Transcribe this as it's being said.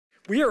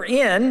We are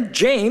in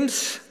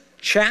James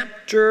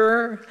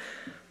chapter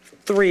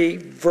 3,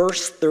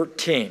 verse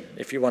 13,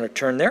 if you want to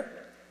turn there.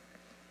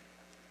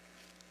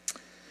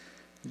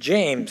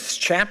 James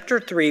chapter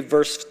 3,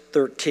 verse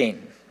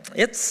 13.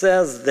 It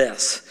says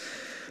this: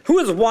 "Who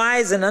is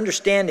wise and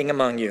understanding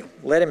among you?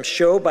 Let him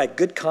show by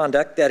good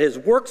conduct that his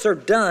works are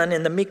done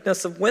in the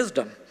meekness of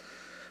wisdom.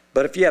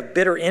 But if you have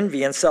bitter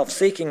envy and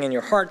self-seeking in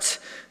your hearts,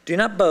 do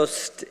not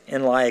boast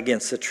and lie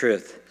against the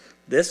truth.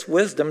 This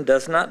wisdom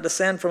does not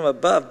descend from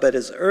above, but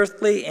is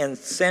earthly and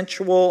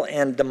sensual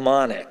and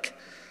demonic.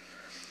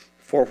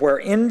 For where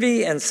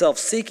envy and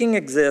self-seeking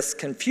exist,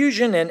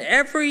 confusion and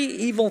every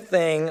evil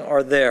thing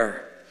are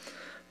there.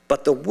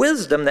 But the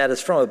wisdom that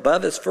is from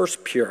above is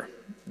first pure,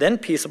 then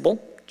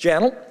peaceable,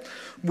 gentle,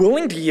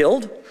 willing to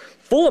yield,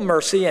 full of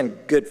mercy and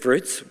good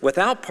fruits,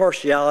 without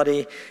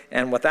partiality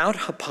and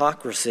without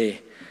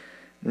hypocrisy.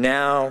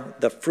 Now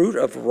the fruit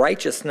of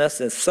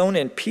righteousness is sown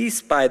in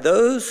peace by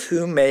those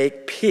who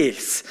make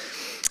peace."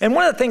 And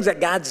one of the things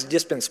that God's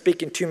just been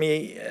speaking to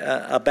me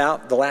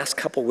about the last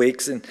couple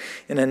weeks in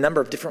a number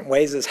of different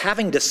ways is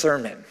having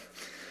discernment.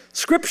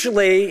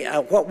 Scripturally,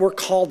 what we're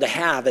called to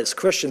have as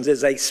Christians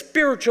is a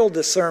spiritual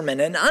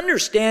discernment, an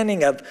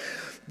understanding of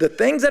the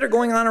things that are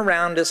going on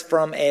around us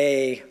from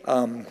a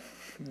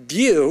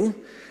view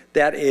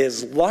that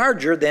is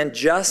larger than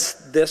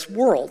just this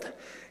world.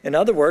 In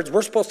other words,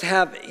 we're supposed to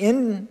have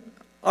in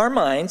our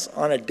minds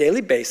on a daily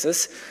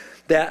basis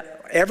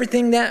that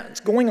everything that's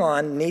going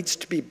on needs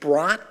to be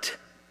brought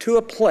to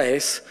a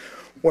place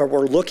where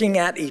we're looking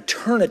at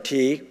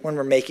eternity when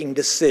we're making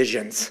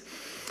decisions.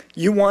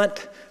 You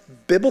want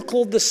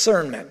biblical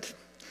discernment,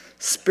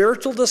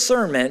 spiritual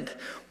discernment.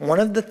 One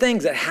of the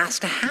things that has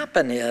to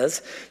happen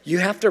is you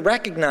have to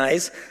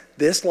recognize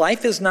this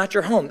life is not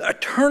your home.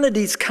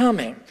 Eternity's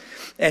coming.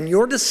 And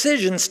your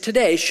decisions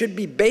today should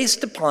be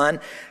based upon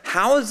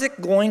how is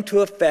it going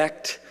to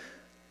affect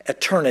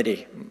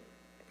eternity,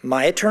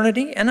 my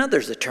eternity and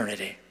others'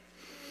 eternity.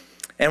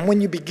 And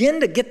when you begin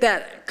to get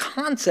that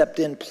concept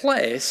in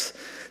place,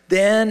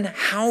 then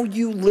how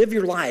you live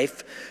your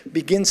life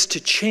begins to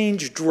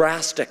change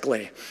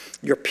drastically.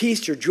 Your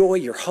peace, your joy,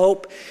 your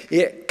hope,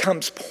 it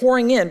comes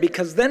pouring in,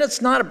 because then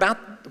it's not about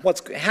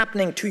what's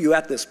happening to you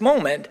at this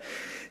moment.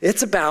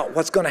 It's about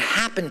what's going to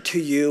happen to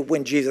you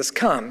when Jesus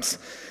comes.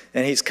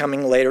 And he's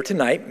coming later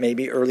tonight,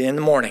 maybe early in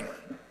the morning.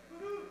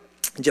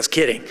 Just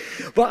kidding.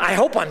 Well, I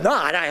hope I'm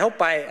not. I hope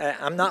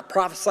I'm not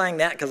prophesying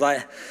that, because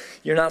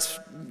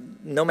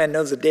no man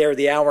knows the day or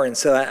the hour, and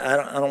so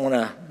I don't want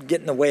to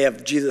get in the way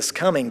of Jesus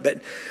coming. But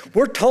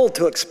we're told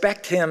to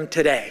expect him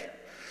today.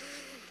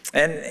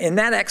 And in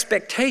that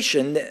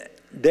expectation,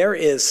 there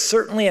is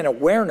certainly an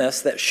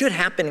awareness that should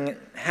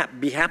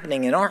be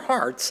happening in our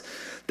hearts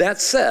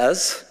that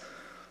says,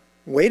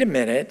 wait a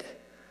minute,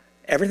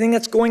 everything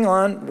that's going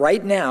on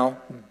right now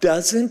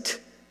doesn't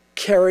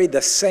carry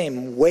the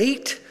same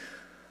weight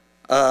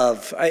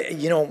of,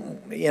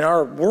 in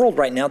our world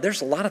right now,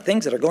 there's a lot of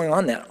things that are going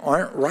on that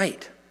aren't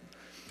right,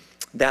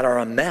 that are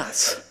a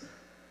mess,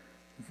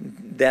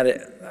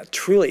 that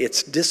truly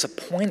it's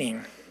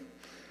disappointing.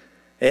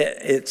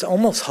 It's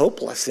almost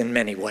hopeless in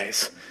many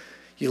ways.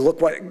 You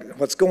look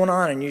what's going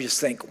on and you just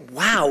think,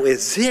 wow,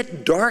 is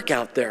it dark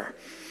out there?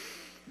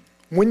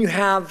 When you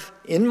have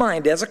in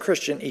mind as a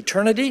Christian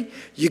eternity,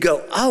 you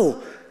go,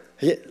 oh,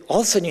 all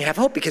of a sudden you have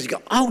hope, because you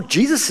go, oh,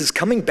 Jesus is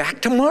coming back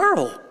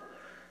tomorrow.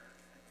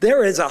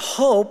 There is a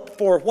hope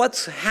for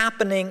what's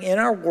happening in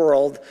our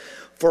world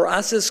for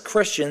us as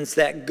Christians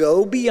that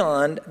go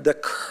beyond the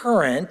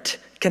current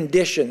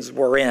conditions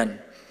we're in.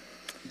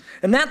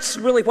 And that's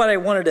really what I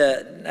wanted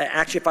to,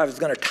 actually, if I was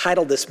going to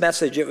title this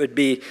message, it would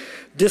be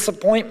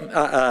Discernment.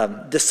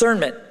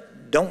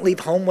 Don't leave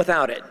home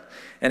without it.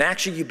 And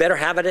actually, you better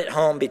have it at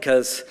home,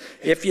 because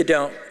if you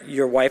don't,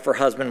 your wife or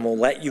husband will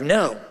let you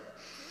know.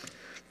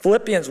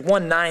 Philippians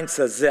 1:9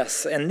 says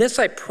this: "And this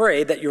I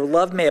pray, that your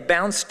love may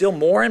abound still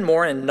more and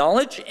more in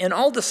knowledge and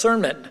all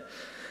discernment,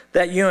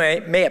 that you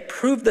may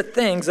approve the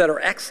things that are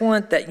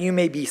excellent, that you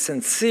may be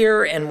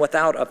sincere and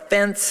without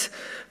offense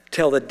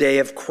till the day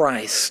of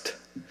Christ."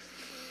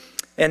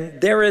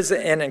 And there is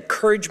an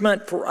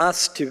encouragement for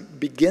us to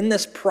begin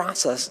this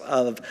process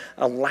of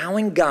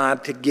allowing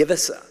God to give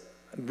us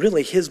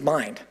really his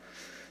mind,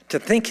 to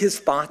think his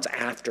thoughts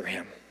after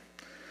him,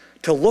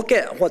 to look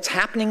at what's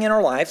happening in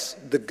our lives,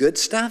 the good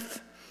stuff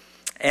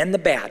and the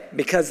bad,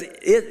 because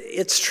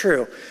it's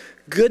true.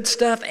 Good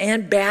stuff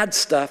and bad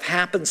stuff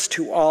happens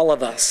to all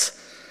of us.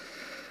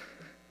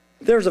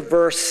 There's a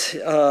verse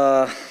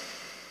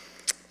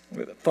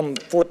from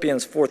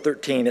Philippians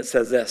 4:13. It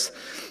says this: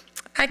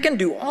 "I can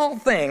do all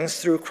things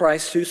through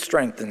Christ who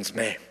strengthens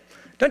me."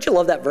 Don't you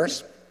love that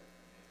verse?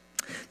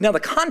 Now, the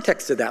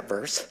context of that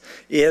verse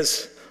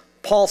is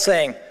Paul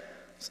saying,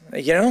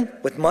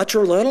 with much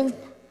or little,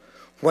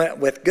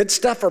 with good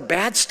stuff or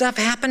bad stuff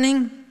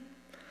happening,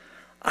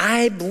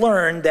 I've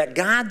learned that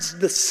God's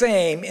the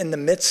same in the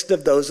midst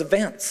of those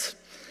events.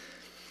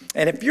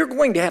 And if you're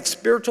going to have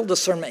spiritual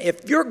discernment,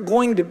 if you're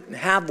going to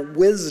have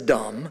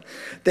wisdom,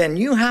 then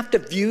you have to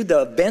view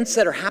the events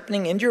that are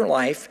happening in your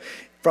life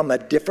from a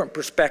different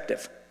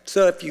perspective.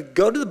 So if you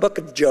go to the book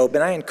of Job,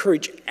 and I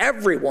encourage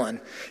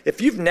everyone,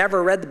 if you've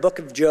never read the book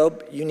of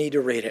Job, you need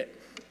to read it.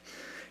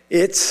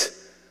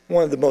 It's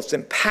one of the most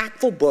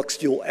impactful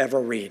books you'll ever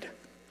read.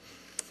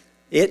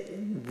 It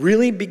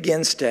really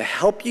begins to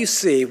help you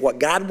see what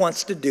God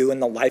wants to do in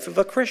the life of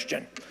a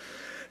Christian.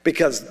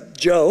 Because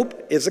Job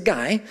is a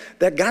guy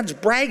that God's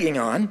bragging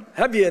on.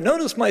 Have you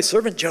noticed my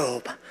servant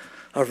Job?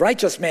 A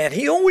righteous man.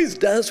 He always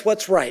does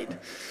what's right.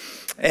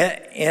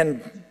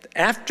 And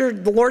after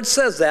the Lord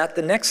says that,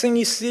 the next thing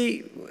you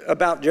see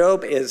about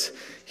Job is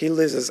he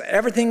loses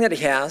everything that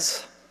he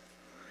has.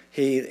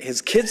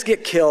 His kids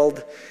get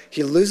killed.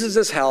 He loses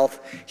his health.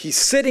 He's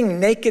sitting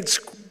naked,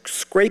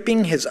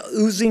 scraping his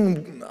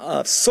oozing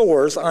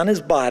sores on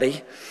his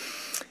body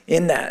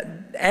in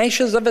the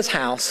ashes of his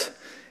house,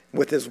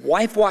 with his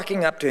wife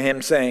walking up to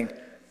him saying,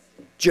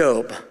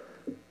 Job,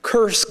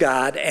 curse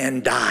God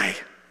and die.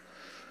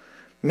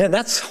 Man,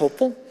 that's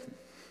hopeful.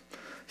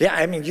 Yeah,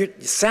 I mean,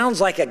 it sounds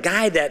like a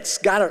guy that's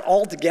got it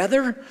all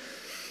together.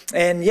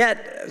 And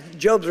yet,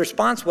 Job's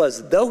response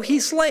was, though he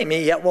slay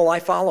me, yet will I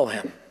follow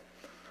him.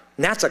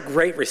 And that's a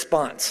great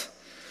response.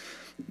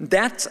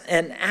 That's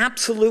an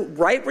absolute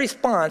right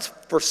response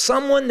for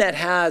someone that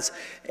has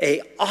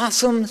an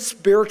awesome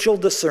spiritual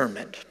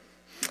discernment.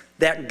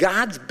 That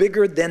God's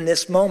bigger than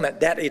this moment.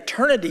 That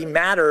eternity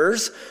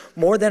matters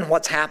more than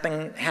what's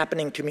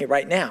happening to me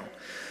right now.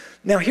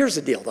 Now, here's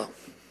the deal, though.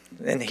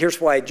 And here's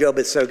why Job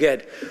is so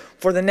good.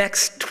 For the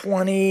next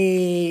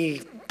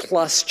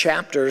 20-plus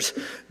chapters,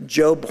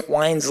 Job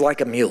whines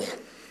like a mule.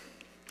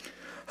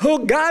 Oh,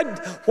 God,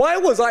 why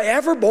was I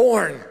ever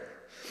born?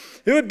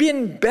 It would have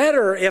been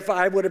better if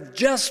I would have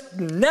just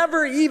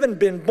never even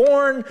been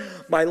born.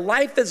 My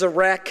life is a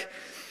wreck.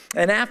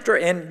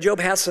 And Job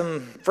has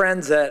some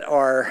friends that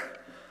are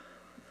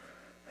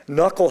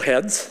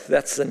knuckleheads.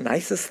 That's the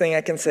nicest thing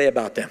I can say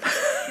about them.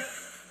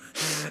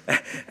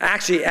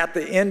 Actually, at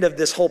the end of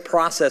this whole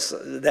process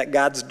that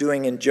God's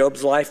doing in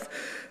Job's life,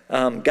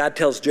 God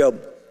tells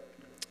Job,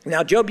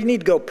 now, Job, you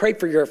need to go pray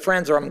for your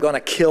friends or I'm going to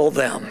kill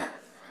them.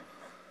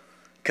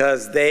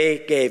 Because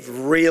they gave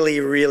really,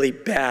 really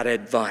bad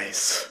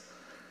advice.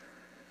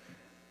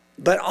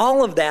 But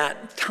all of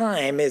that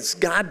time is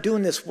God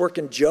doing this work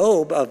in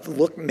Job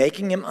of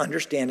making him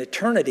understand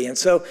eternity. And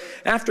so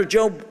after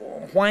Job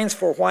whines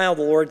for a while,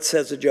 the Lord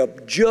says to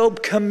Job,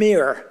 Job, come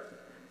here.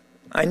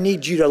 I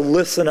need you to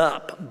listen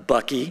up,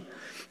 Bucky.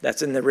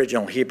 That's in the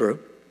original Hebrew.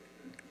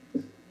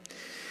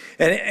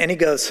 And he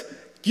goes,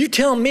 you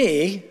tell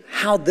me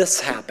how this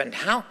happened.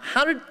 How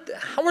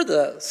were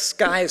the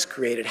skies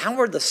created? How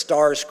were the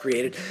stars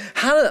created?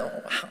 How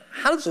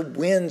does the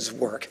winds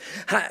work?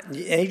 And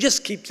he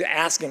just keeps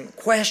asking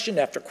question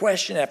after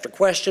question after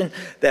question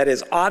that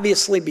is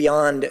obviously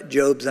beyond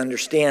Job's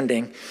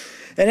understanding.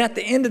 And at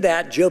the end of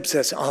that, Job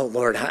says, oh,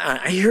 Lord,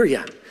 I hear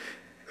you.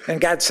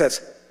 And God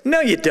says, no,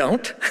 you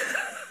don't.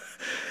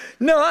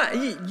 No,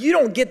 you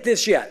don't get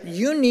this yet.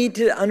 You need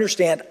to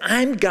understand,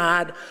 I'm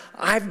God.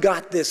 I've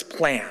got this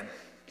plan.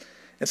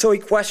 And so he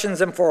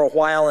questions him for a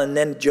while, and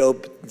then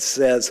Job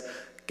says,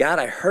 God,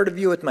 I heard of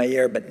you with my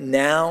ear, but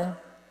now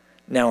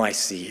I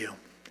see you.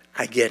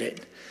 I get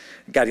it.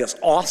 God goes,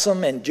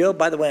 awesome. And Job,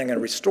 by the way, I'm going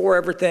to restore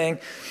everything.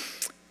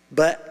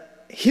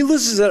 But he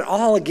loses it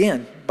all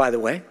again, by the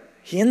way.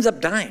 He ends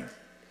up dying.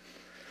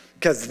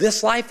 Because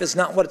this life is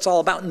not what it's all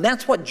about. And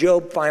that's what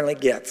Job finally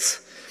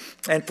gets.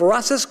 And for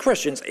us as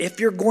Christians, if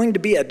you're going to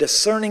be a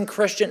discerning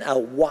Christian, a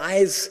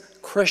wise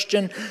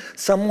Christian,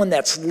 someone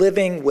that's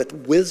living with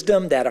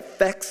wisdom that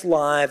affects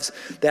lives,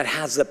 that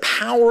has the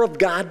power of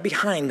God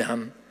behind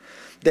them,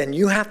 then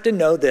you have to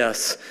know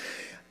this.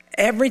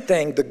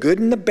 Everything, the good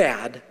and the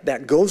bad,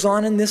 that goes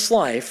on in this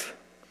life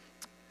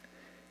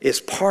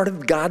is part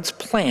of God's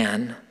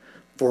plan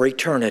for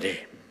eternity.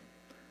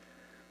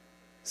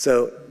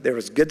 So there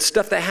was good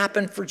stuff that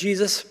happened for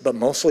Jesus, but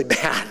mostly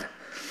bad.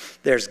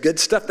 There's good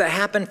stuff that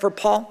happened for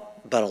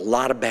Paul, but a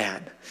lot of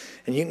bad.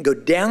 And you can go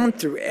down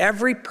through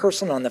every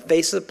person on the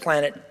face of the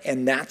planet,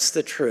 and that's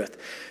the truth.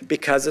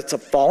 Because it's a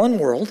fallen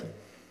world.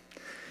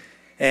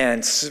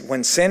 And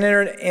when sin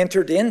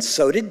entered in,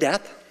 so did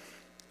death.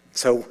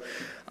 So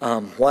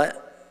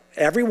what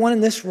everyone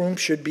in this room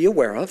should be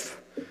aware of,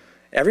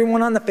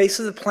 everyone on the face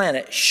of the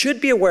planet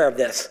should be aware of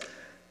this.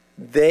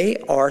 They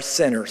are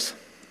sinners.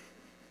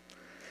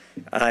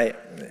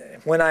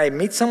 When I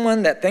meet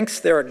someone that thinks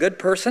they're a good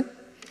person,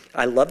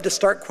 I love to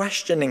start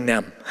questioning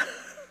them.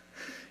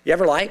 You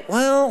ever lie?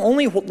 Well,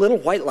 only little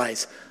white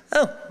lies.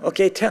 Oh,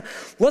 okay,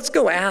 let's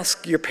go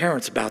ask your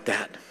parents about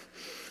that.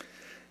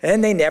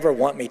 And they never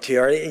want me to.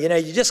 Or,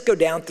 you just go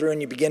down through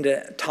and you begin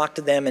to talk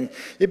to them, and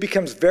it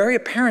becomes very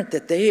apparent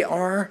that they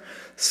are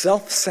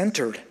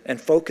self-centered and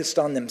focused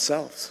on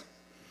themselves.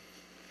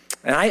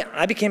 And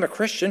I became a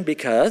Christian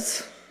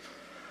because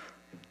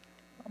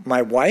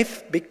my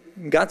wife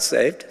got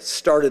saved,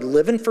 started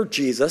living for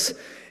Jesus,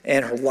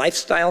 and her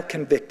lifestyle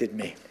convicted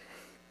me.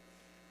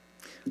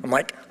 I'm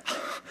like,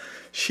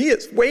 she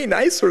is way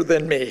nicer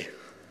than me.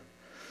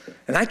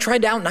 And I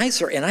tried to out nice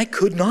her, and I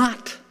could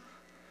not.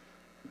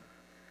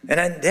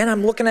 And then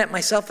I'm looking at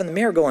myself in the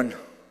mirror going,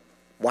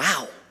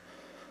 wow,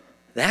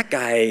 that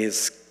guy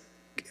is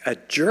a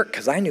jerk,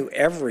 because I knew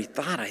every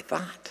thought I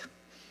thought.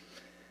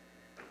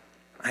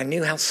 I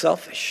knew how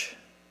selfish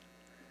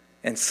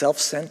and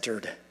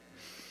self-centered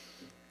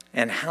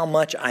and how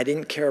much I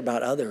didn't care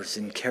about others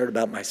and cared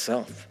about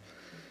myself,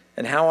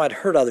 and how I'd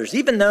hurt others.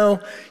 Even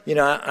though,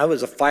 I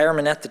was a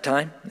fireman at the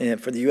time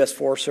for the U.S.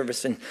 Forest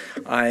Service, and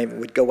I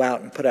would go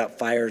out and put out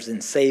fires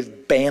and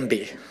save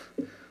Bambi,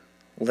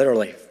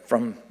 literally,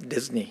 from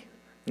Disney.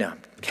 No.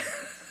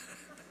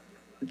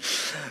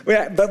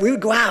 But we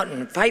would go out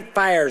and fight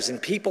fires, and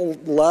people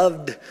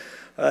loved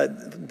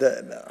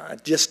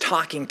just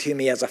talking to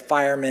me as a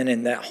fireman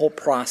and that whole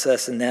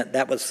process, and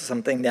that was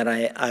something that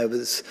I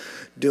was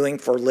doing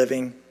for a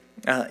living.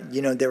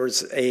 There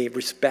was a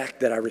respect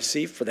that I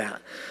received for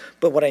that.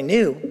 But what I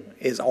knew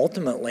is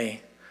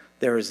ultimately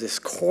there was this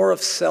core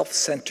of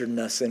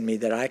self-centeredness in me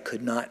that I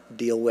could not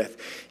deal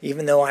with.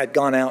 Even though I'd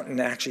gone out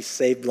and actually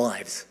saved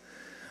lives,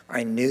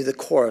 I knew the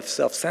core of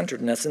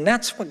self-centeredness, and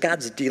that's what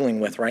God's dealing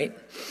with, right?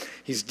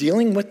 He's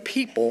dealing with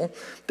people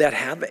that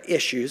have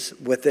issues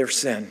with their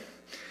sin,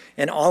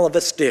 and all of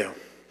us do.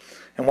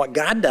 And what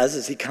God does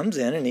is he comes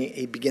in and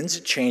he begins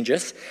to change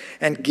us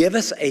and give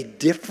us a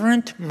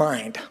different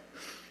mind.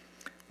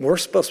 We're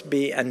supposed to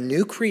be a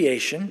new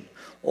creation.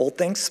 Old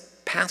things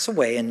pass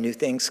away and new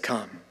things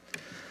come.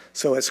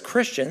 So as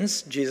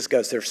Christians, Jesus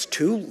goes, there's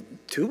two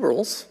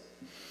rules.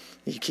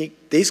 You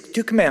keep these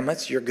 2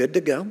 commandments, you're good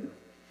to go.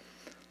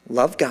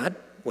 Love God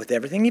with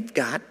everything you've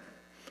got,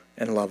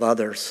 and love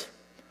others.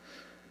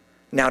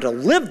 Now, to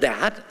live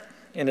that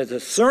in a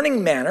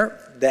discerning manner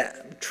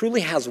that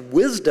truly has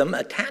wisdom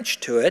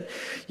attached to it,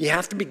 you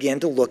have to begin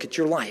to look at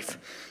your life.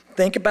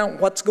 Think about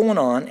what's going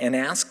on and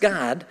ask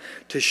God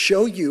to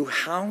show you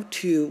how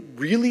to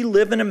really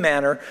live in a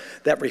manner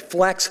that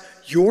reflects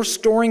your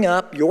storing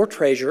up your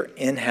treasure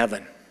in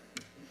heaven.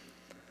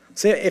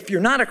 So if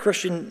you're not a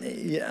Christian,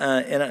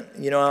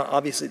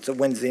 obviously it's a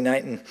Wednesday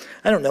night, and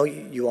I don't know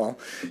you all.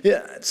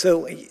 Yeah,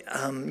 so,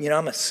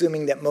 I'm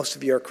assuming that most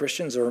of you are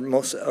Christians,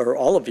 or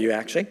all of you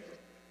actually,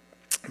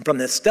 from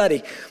this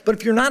study. But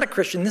if you're not a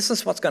Christian, this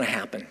is what's going to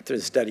happen through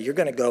the study. You're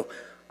going to go,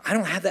 I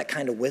don't have that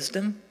kind of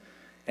wisdom,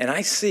 and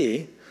I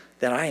see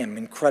that I am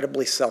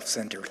incredibly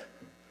self-centered.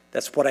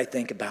 That's what I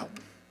think about.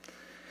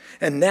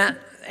 And that,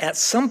 at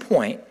some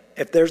point,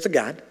 if there's a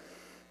God,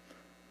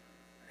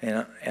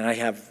 and I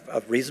have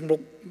a reasonable,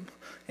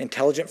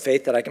 intelligent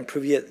faith that I can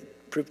prove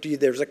to you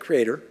there's a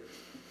creator,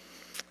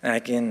 and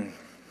I can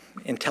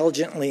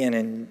intelligently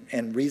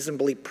and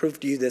reasonably prove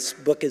to you this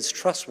book is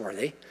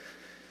trustworthy.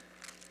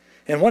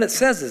 And what it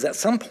says is at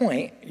some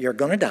point you're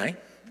going to die,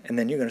 and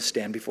then you're going to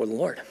stand before the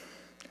Lord,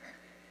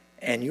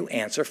 and you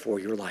answer for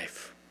your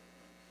life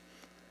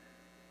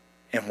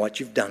and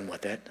what you've done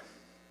with it,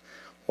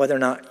 whether or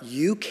not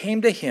you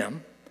came to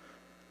him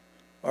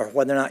or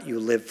whether or not you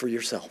lived for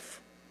yourself.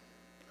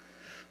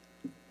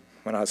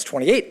 When I was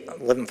 28,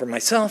 living for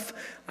myself,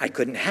 I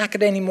couldn't hack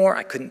it anymore.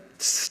 I couldn't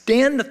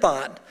stand the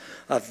thought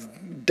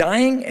of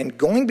dying and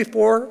going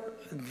before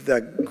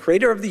the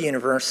creator of the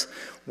universe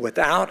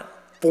without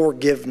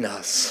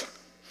forgiveness,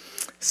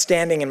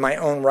 standing in my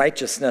own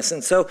righteousness.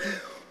 And so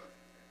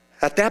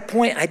at that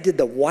point, I did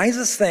the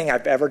wisest thing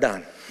I've ever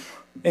done.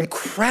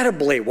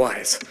 Incredibly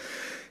wise.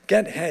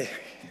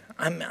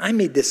 I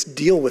made this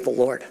deal with the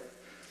Lord.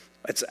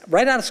 It's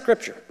right out of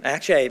Scripture.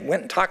 Actually, I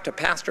went and talked to a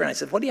pastor, and I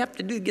said, what do you have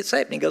to do to get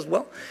saved? And he goes,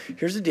 well,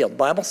 here's the deal. The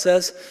Bible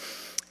says,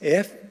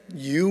 if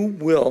you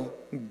will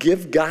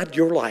give God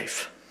your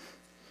life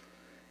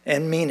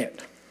and mean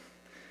it,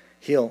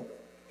 he'll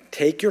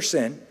take your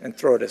sin and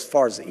throw it as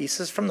far as the east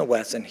is from the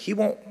west, and he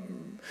won't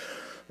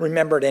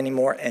remember it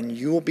anymore, and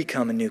you will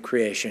become a new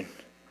creation.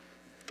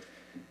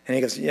 And he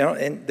goes,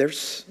 and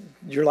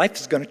your life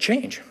is going to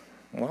change.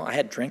 Well, I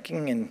had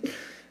drinking and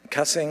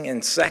cussing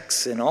and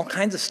sex and all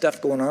kinds of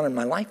stuff going on in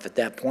my life at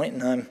that point,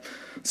 and I'm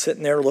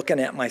sitting there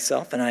looking at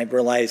myself, and I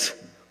realize,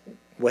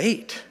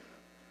 wait,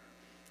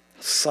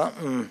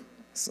 something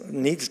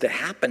needs to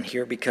happen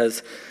here,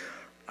 because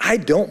I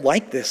don't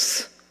like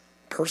this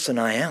person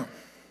I am.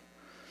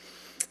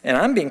 And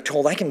I'm being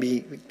told I can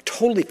be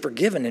totally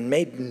forgiven and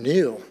made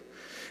new.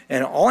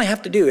 And all I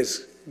have to do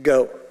is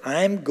go,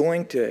 I'm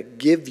going to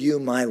give you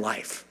my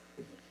life.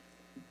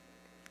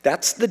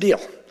 That's the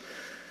deal.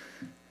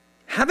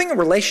 Having a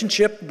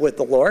relationship with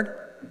the Lord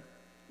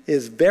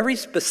is very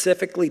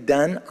specifically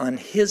done on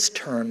his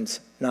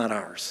terms, not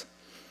ours.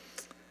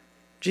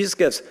 Jesus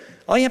goes,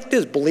 all you have to do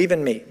is believe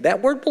in me.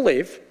 That word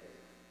believe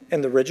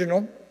in the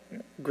original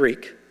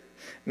Greek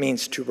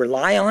means to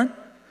rely on,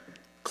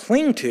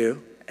 cling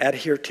to,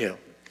 adhere to.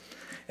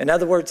 In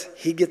other words,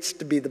 he gets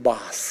to be the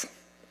boss.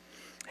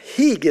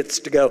 He gets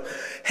to go,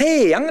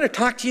 hey, I'm going to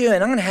talk to you,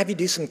 and I'm going to have you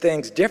do some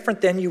things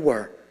different than you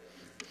were.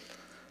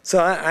 So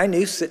I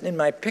knew sitting in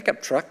my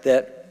pickup truck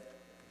that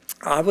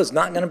I was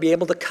not going to be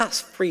able to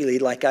cuss freely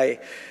like I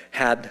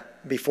had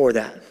before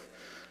that.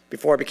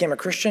 Before I became a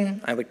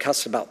Christian, I would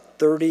cuss about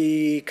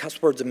 30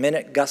 cuss words a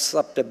minute, gusts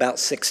up to about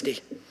 60.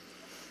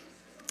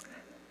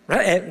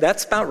 Right? And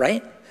that's about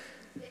right.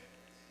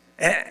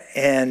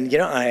 And,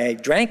 I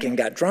drank and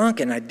got drunk,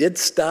 and I did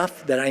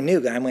stuff that I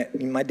knew.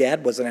 My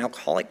dad was an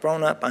alcoholic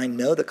growing up. I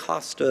know the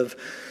cost of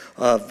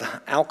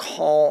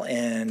alcohol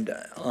and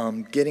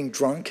getting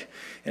drunk.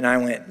 And I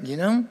went,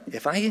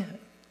 if I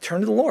turn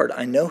to the Lord,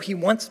 I know he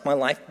wants my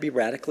life to be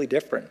radically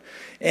different.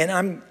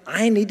 And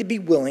I need to be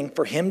willing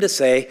for him to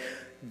say,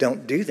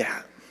 don't do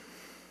that.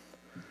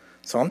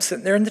 So I'm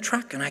sitting there in the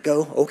truck, and I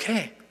go,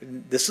 okay,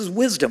 this is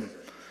wisdom.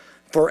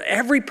 For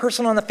every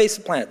person on the face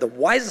of the planet, the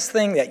wisest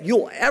thing that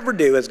you'll ever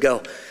do is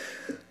go,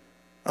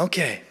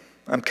 okay,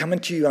 I'm coming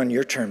to you on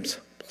your terms.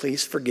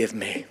 Please forgive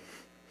me.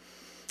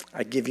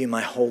 I give you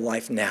my whole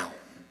life now.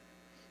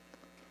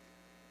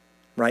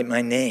 Write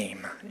my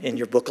name in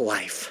your book of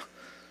life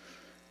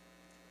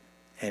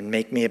and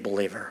make me a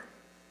believer.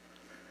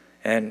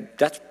 And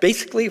that's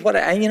basically what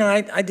I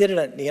did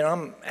it.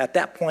 I'm at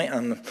that point,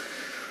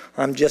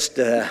 I'm just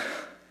a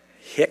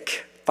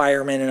hick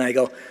fireman, and I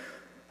go,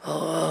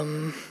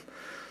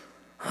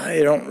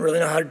 I don't really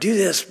know how to do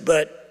this,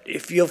 but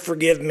if you'll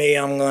forgive me,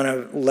 I'm going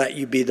to let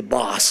you be the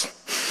boss.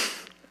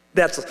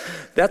 That's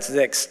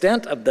the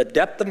extent of the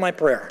depth of my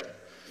prayer.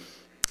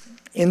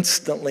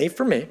 Instantly,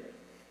 for me,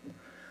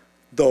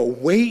 the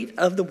weight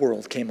of the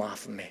world came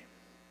off of me.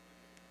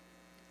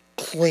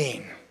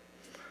 Clean.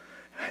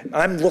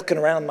 I'm looking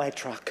around my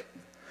truck.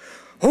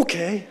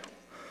 Okay,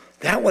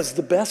 that was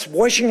the best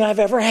washing I've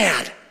ever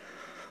had.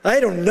 I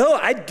don't know.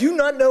 I do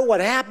not know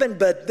what happened,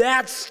 but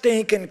that's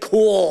stinking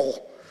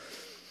cool.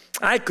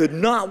 I could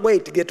not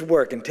wait to get to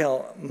work and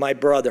tell my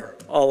brother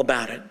all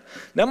about it.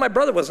 Now, my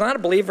brother was not a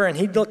believer, and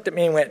he looked at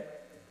me and went,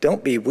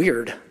 don't be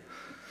weird.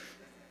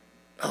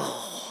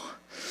 Oh.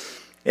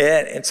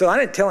 And so I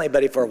didn't tell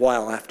anybody for a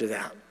while after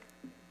that.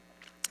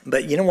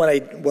 But you know what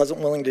I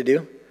wasn't willing to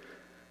do?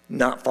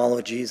 Not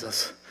follow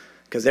Jesus.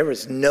 Because there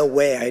was no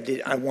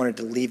way I wanted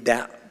to leave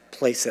that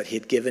place that he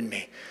had given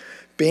me.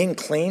 Being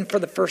clean for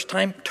the first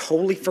time,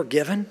 totally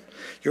forgiven,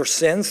 your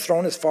sins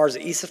thrown as far as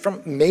the east is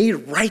from, made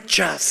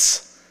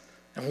righteous.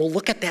 And we'll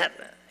look at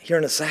that here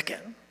in a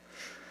second.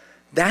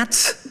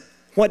 That's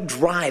what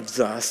drives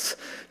us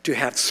to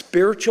have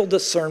spiritual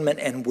discernment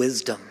and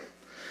wisdom.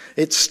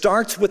 It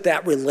starts with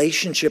that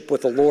relationship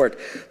with the Lord.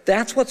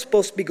 That's what's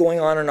supposed to be going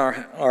on in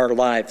our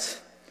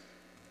lives.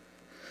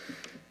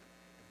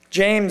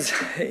 James,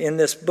 in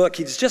this book,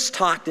 he's just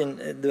talked in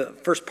the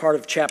first part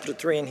of chapter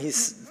 3, and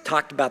he's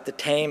talked about the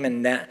tame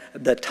and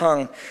the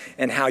tongue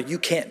and how you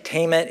can't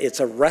tame it.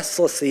 It's a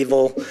restless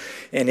evil,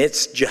 and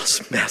it's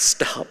just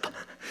messed up.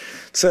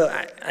 So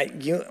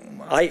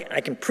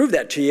I can prove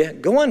that to you.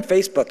 Go on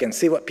Facebook and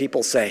see what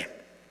people say.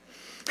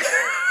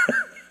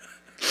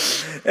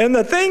 And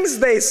the things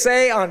they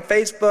say on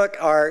Facebook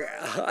are,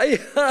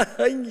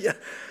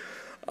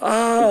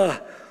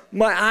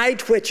 my eye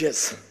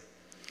twitches.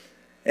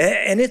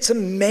 And it's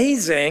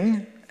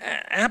amazing,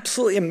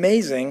 absolutely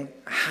amazing,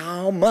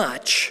 how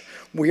much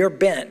we are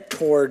bent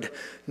toward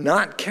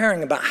not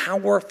caring about how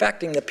we're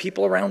affecting the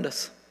people around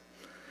us.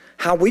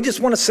 How we just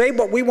want to say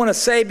what we want to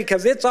say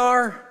because it's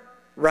our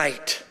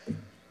right.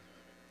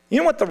 You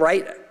know what the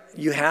right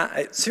you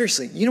have?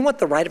 Seriously, you know what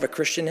the right of a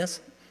Christian is?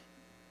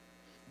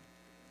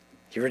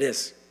 Here it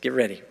is. Get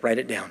ready. Write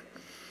it down.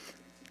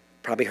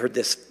 Probably heard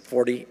this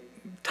 40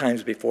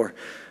 times before,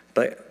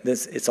 but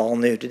it's all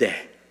new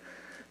today.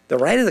 The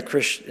right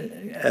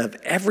of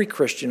every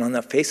Christian on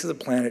the face of the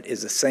planet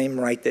is the same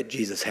right that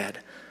Jesus had.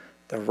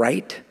 The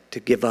right to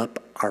give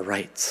up our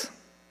rights.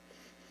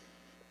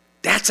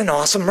 That's an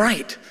awesome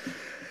right.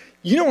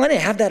 You know, I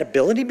didn't have that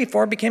ability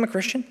before I became a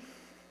Christian.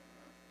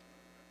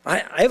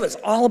 It was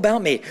all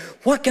about me.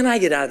 What can I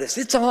get out of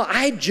this?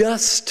 I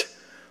just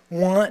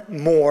want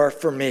more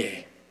for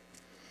me.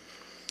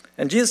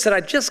 And Jesus said,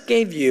 I just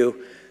gave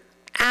you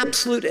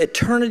absolute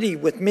eternity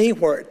with me,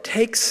 where it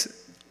takes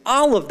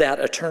all of that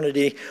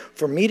eternity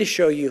for me to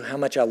show you how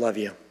much I love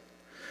you.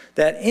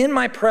 That in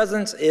my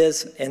presence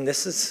is, and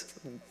this is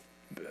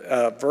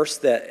a verse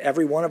that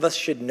every one of us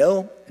should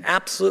know,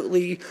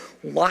 absolutely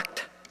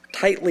locked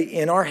tightly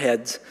in our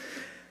heads.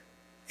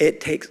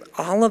 It takes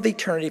all of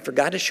eternity for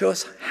God to show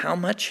us how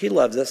much he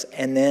loves us.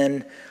 And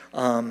then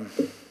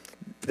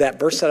that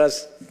verse that I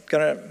was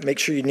going to make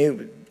sure you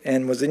knew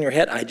and was in your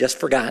head, I just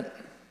forgot.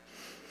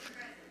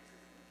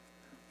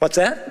 What's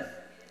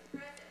that?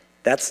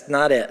 That's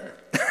not it.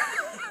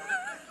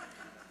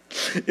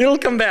 It'll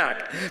come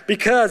back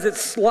because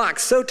it's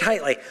locked so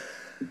tightly.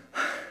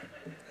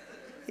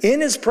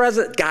 In his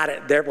presence, got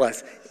it, there it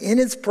was. In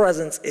his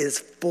presence is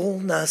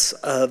fullness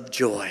of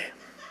joy.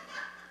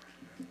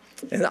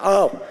 And,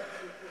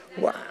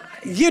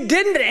 you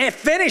didn't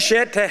finish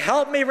it to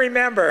help me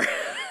remember.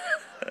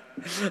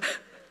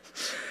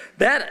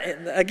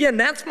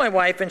 That's my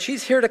wife, and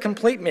she's here to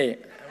complete me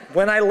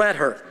when I let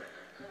her.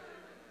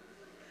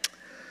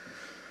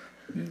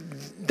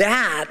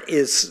 That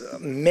is,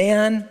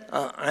 man,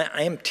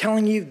 I am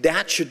telling you,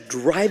 that should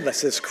drive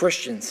us as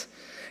Christians.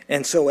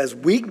 And so as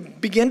we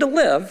begin to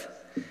live,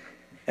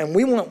 and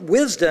we want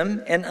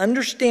wisdom and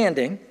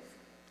understanding,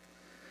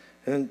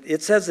 and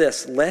it says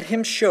this, let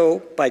him show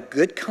by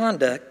good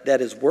conduct that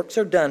his works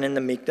are done in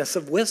the meekness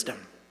of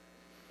wisdom.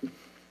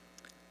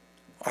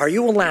 Are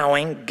you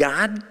allowing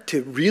God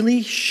to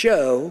really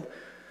show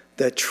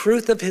the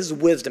truth of his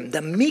wisdom,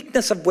 the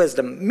meekness of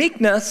wisdom?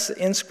 Meekness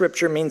in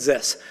Scripture means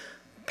this: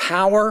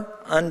 power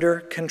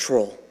under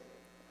control.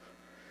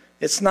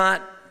 It's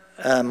not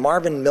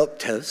Marvin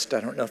Milquetoast.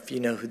 I don't know if you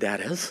know who that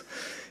is.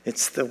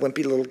 It's the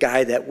wimpy little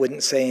guy that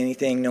wouldn't say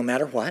anything no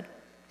matter what.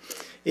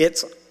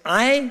 It's,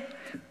 I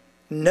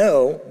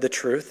know the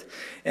truth,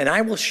 and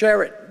I will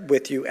share it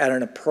with you at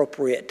an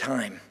appropriate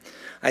time.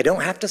 I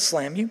don't have to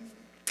slam you.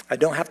 I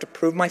don't have to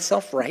prove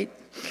myself right.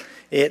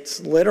 It's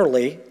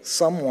literally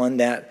someone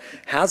that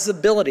has the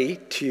ability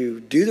to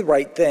do the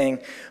right thing,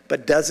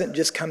 but doesn't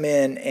just come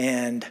in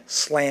and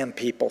slam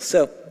people.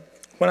 So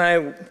when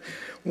I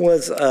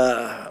was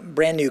a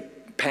brand new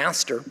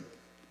pastor,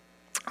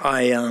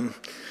 I'd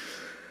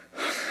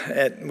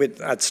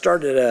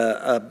started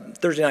a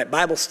Thursday night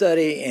Bible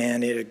study,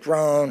 and it had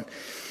grown.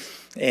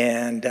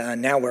 And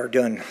now we're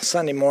doing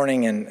Sunday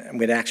morning, and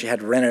we'd actually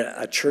had to rent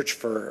a church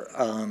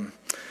for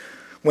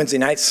Wednesday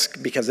nights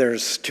because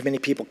there's too many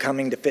people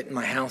coming to fit in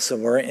my house. So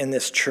we're in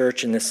this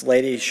church, and this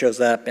lady shows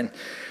up, and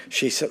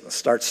she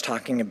starts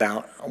talking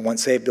about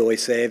once saved,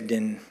 always saved,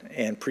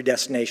 and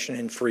predestination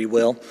and free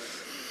will.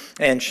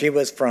 And she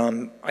was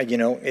from,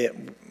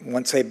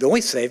 once saved,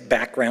 always saved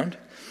background.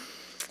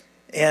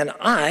 And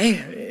I,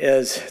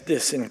 as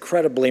this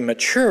incredibly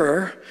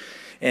mature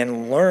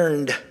and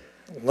learned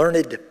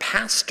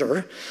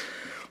pastor,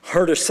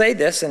 heard her say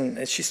this,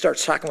 and she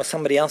starts talking with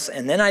somebody else,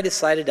 and then I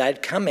decided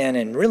I'd come in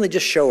and really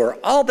just show her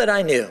all that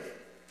I knew.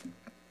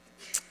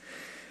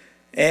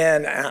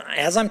 And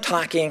as I'm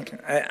talking,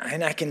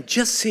 I can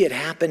just see it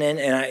happening,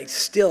 and I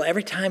still,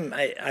 every time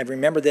I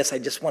remember this, I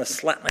just want to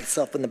slap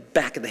myself in the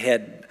back of the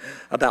head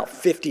about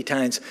 50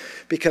 times,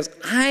 because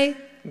I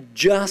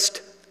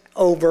just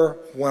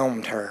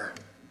overwhelmed her.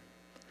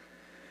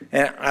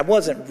 And I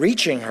wasn't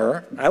reaching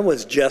her, I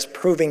was just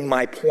proving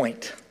my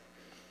point.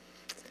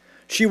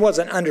 She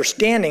wasn't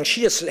understanding,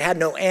 she just had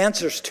no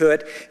answers to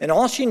it, and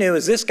all she knew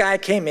is this guy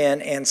came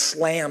in and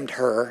slammed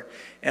her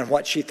and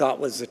what she thought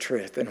was the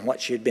truth and what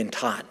she had been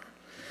taught.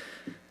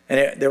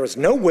 And there was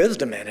no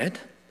wisdom in it.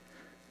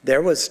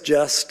 There was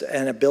just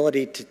an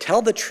ability to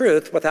tell the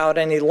truth without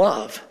any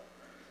love.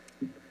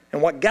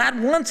 And what God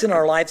wants in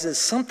our lives is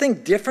something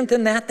different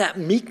than that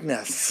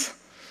meekness.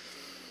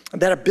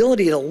 That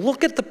ability to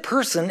look at the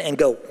person and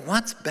go,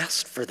 what's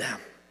best for them?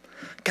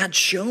 God,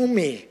 show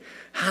me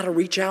how to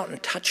reach out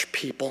and touch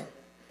people.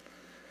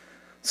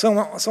 So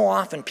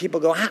often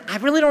people go, I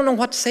really don't know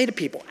what to say to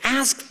people.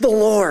 Ask the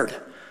Lord.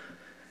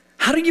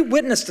 How do you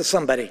witness to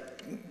somebody?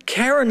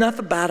 Care enough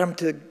about them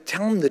to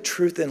tell them the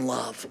truth in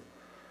love.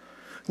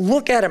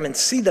 Look at them and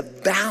see the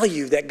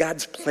value that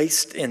God's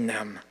placed in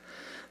them.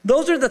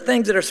 Those are the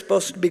things that are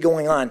supposed to be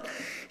going on.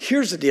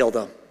 Here's the deal,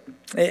 though.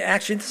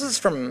 Actually, this is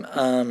from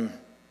 1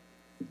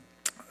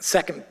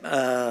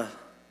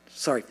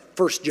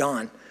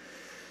 John.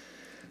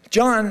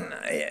 John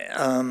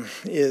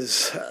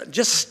is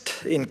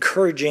just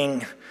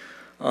encouraging,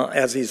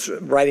 as he's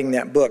writing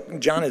that book,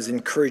 John is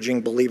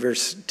encouraging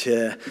believers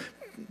to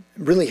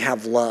really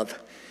have love.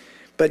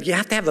 But you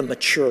have to have a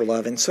mature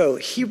love. And so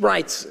he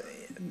writes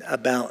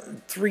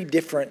about 3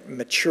 different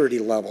maturity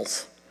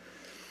levels.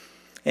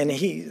 And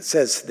he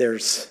says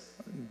there's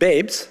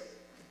babes,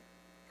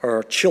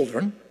 or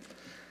children,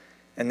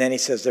 and then he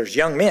says there's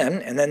young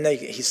men, and then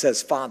he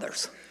says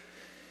fathers.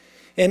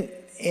 And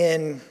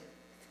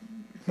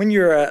when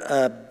you're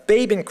a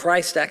babe in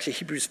Christ, actually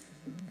Hebrews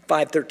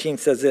 5:13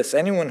 says this: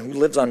 anyone who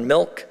lives on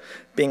milk,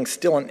 being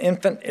still an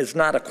infant, is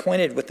not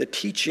acquainted with the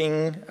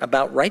teaching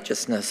about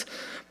righteousness,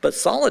 but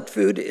solid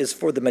food is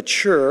for the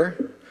mature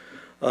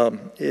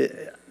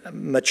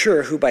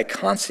who by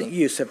constant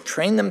use have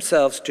trained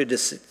themselves to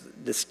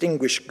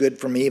distinguish good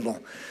from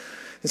evil.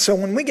 And so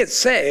when we get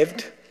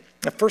saved,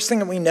 the first thing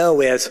that we know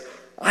is,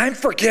 I'm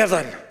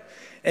forgiven,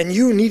 and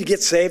you need to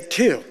get saved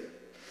too.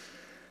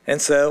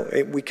 And so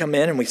we come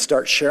in and we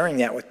start sharing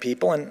that with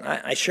people. And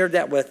I shared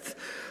that with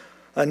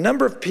a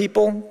number of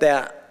people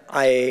that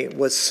I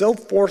was so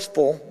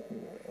forceful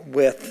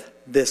with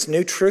this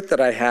new truth that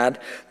I had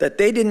that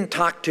they didn't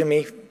talk to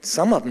me,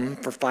 some of them,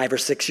 for 5 or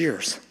 6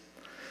 years.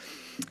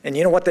 And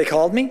you know what they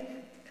called me?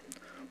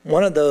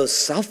 One of those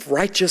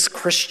self-righteous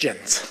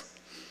Christians.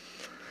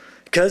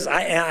 Because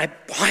I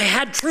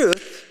had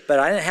truth, but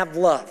I didn't have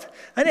love.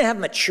 I didn't have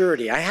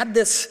maturity. I had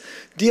this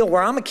deal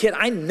where I'm a kid.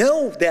 I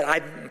know that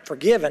I'm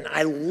forgiven.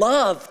 I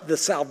love the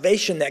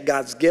salvation that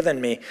God's given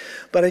me.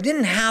 But I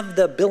didn't have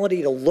the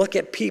ability to look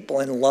at people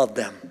and love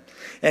them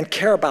and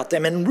care about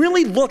them and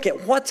really look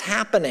at what's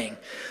happening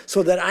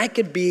so that I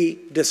could be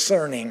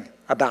discerning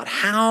about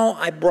how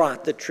I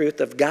brought the truth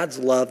of God's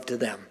love to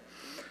them.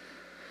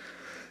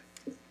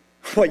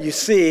 What you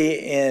see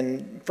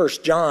in 1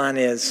 John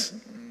is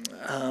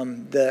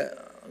the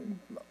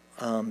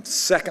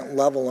second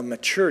level of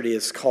maturity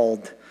is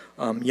called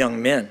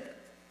young men.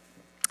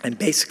 And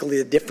basically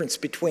the difference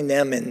between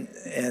them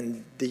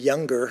and the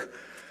younger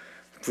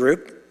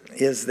group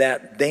is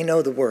that they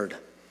know the word.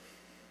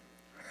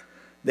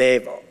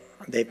 They've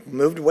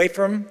moved away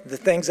from the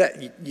things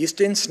that used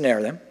to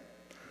ensnare them.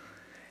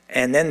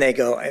 And then they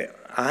go,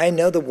 I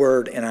know the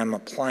word and I'm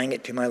applying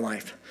it to my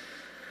life.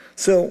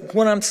 So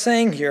what I'm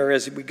saying here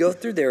as we go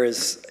through there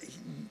is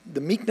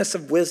the meekness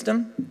of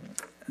wisdom.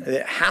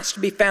 It has to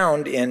be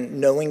found in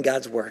knowing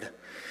God's word.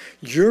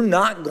 You're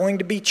not going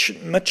to be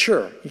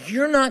mature.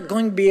 You're not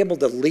going to be able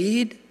to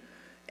lead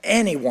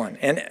anyone.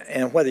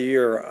 And whether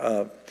you're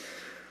a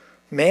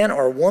man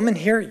or a woman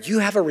here, you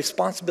have a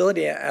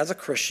responsibility as a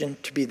Christian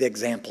to be the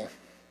example,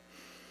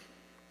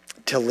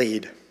 to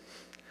lead,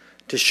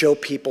 to show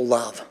people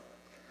love.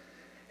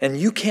 And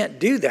you can't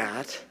do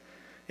that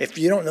if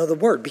you don't know the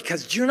word,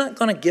 because you're not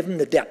going to give them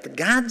the depth.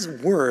 God's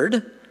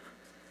word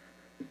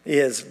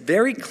is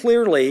very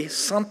clearly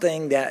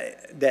something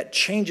that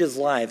changes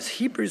lives.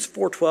 Hebrews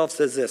 4:12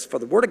 says this, "For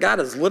the word of God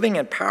is living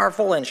and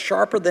powerful and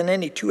sharper than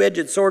any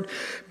two-edged sword,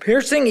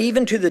 piercing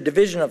even to the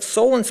division of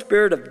soul and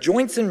spirit, of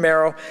joints and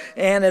marrow,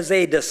 and is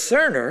a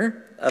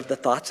discerner of the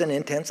thoughts and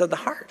intents of the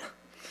heart."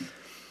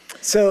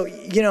 So,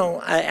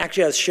 I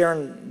was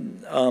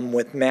sharing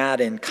with Matt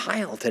and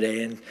Kyle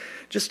today and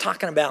just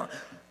talking about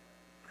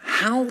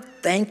how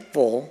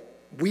thankful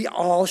we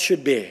all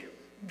should be.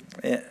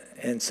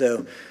 And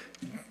so,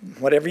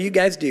 whatever you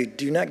guys do,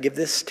 do not give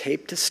this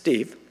tape to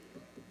Steve.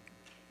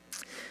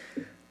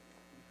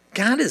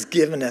 God has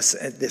given us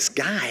this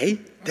guy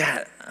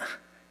that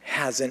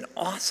has an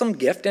awesome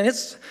gift, and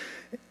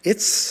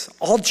it's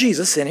all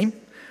Jesus in him,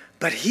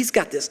 but he's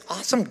got this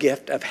awesome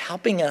gift of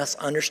helping us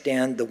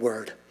understand the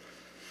word.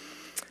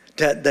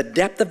 The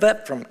depth of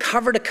it from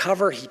cover to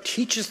cover, he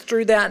teaches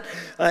through that.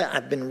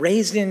 I've been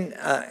raised in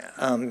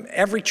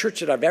every church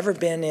that I've ever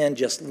been in,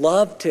 just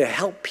love to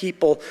help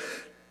people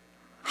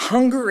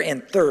hunger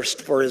and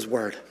thirst for his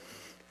word,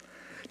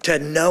 to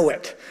know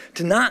it,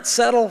 to not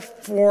settle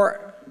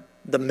for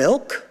the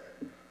milk,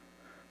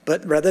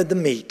 but rather the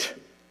meat.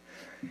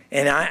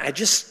 And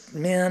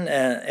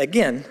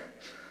again,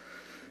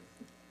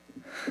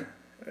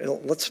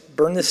 let's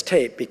burn this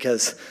tape,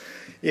 because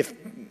if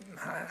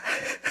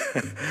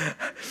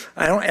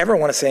I don't ever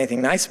want to say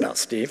anything nice about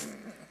Steve,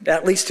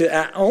 at least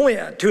only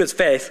to his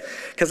face,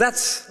 because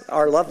that's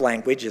our love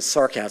language, is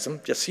sarcasm,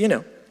 just so you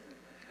know.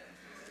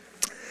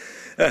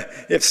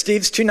 If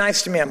Steve's too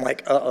nice to me, I'm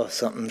like, uh-oh,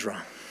 something's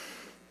wrong.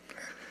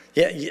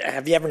 Yeah,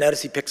 have you ever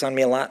noticed he picks on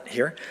me a lot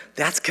here?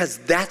 That's because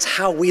that's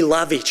how we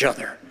love each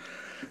other.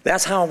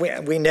 That's how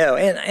we know.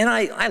 And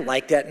I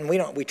like that, and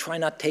we try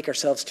not to take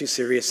ourselves too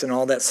serious and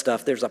all that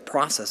stuff. There's a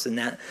process in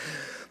that.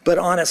 But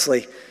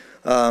honestly,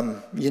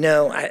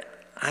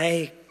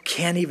 I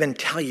can't even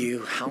tell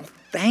you how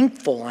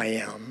thankful I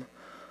am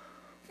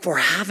for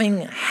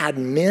having had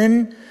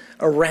men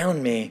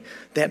around me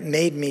that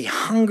made me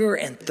hunger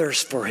and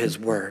thirst for his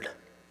word.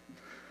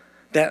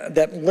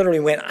 That literally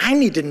went, I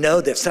need to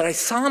know this, that I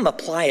saw him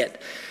apply it.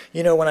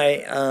 When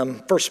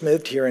I first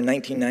moved here in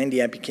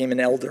 1990, I became an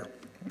elder.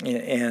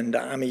 And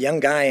I'm a young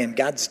guy, and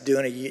God's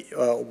doing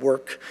a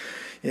work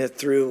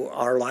through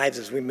our lives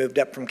as we moved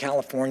up from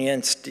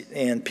California,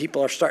 and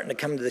people are starting to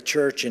come to the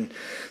church, and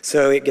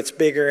so it gets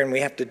bigger, and we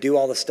have to do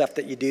all the stuff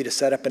that you do to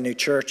set up a new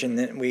church, and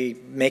then we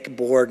make a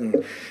board,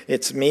 and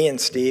it's me and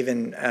Steve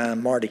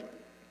and Marty.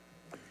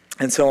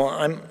 And so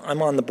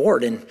I'm on the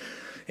board, and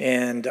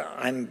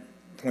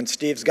when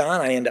Steve's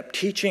gone, I end up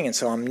teaching, and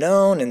so I'm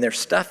known, and there's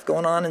stuff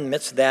going on in the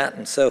midst of that.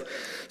 And so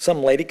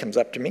some lady comes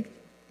up to me,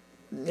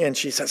 and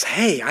she says,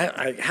 "Hey,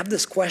 I have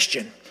this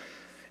question."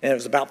 And it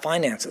was about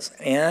finances.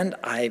 And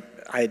I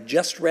had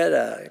just read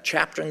a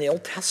chapter in the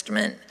Old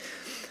Testament,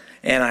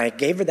 and I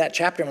gave her that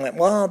chapter and went,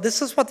 "Well,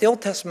 this is what the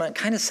Old Testament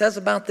kind of says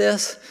about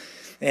this."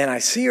 And I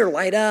see her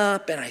light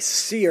up, and I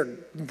see her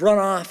run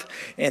off,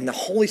 and the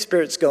Holy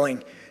Spirit's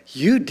going,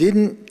 "You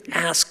didn't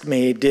ask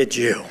me, did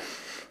you?"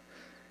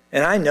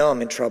 And I know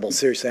I'm in trouble,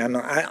 seriously.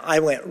 I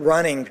went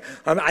running.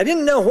 I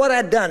didn't know what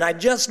I'd done. I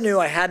just knew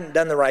I hadn't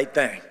done the right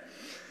thing.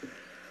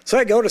 So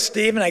I go to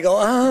Steve and I go,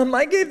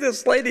 I gave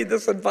this lady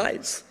this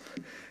advice.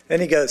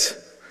 And he goes,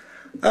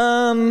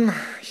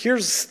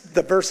 here's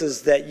the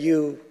verses that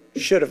you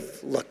should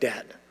have looked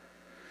at.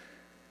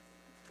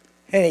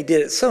 And he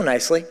did it so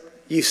nicely.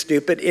 "You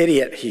stupid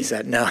idiot," he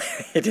said. No,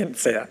 he didn't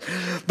say that.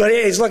 But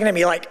he's looking at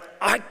me like,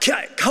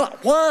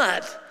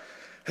 what?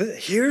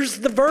 Here's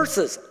the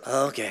verses.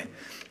 Okay.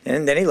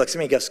 And then he looks at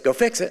me and goes, "Go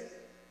fix it."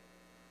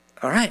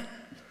 All right.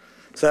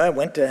 So I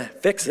went to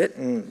fix it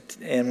and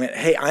went,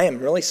 "Hey, I am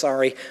really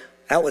sorry.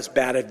 That was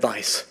bad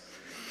advice."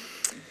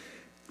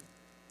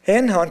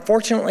 And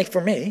unfortunately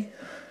for me,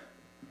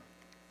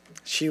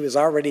 she was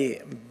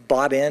already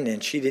bought in,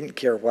 and she didn't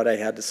care what I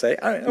had to say.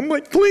 I'm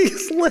like,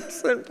 "Please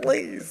listen,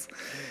 please."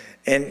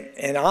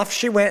 And off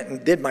she went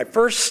and did my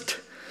first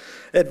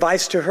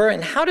advice to her.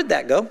 And how did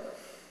that go?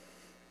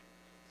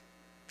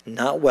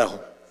 Not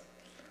well.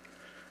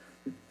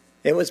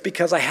 It was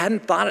because I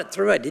hadn't thought it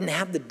through. I didn't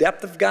have the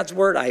depth of God's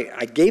word.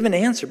 I gave an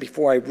answer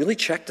before I really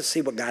checked to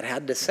see what God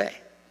had to say.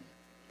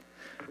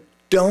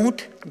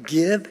 Don't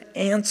give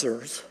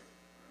answers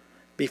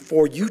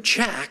before you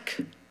check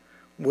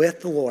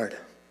with the Lord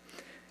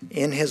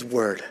in his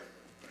word.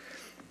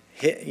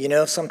 You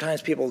know,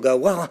 sometimes people go,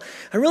 well,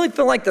 I really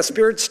feel like the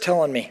Spirit's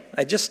telling me.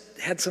 I just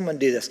had someone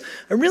do this.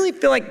 I really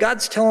feel like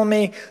God's telling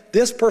me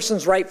this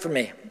person's right for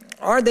me.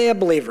 Are they a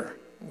believer?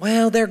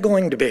 Well, they're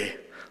going to be.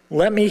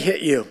 Let me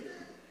hit you.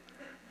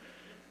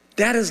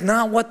 That is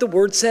not what the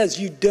word says.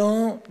 You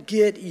don't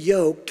get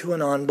yoked to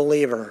an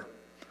unbeliever.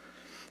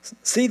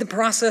 See the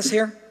process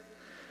here?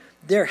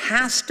 There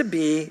has to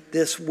be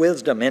this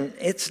wisdom, and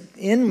it's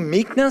in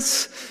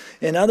meekness.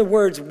 In other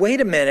words,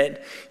 wait a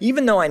minute,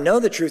 even though I know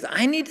the truth,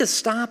 I need to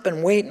stop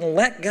and wait and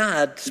let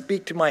God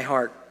speak to my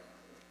heart.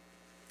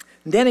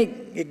 And then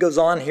it goes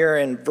on here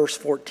in verse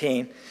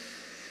 14,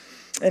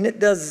 and it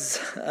does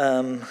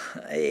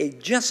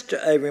just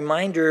a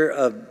reminder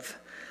of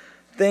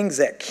things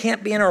that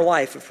can't be in our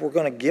life if we're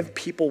going to give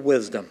people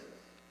wisdom.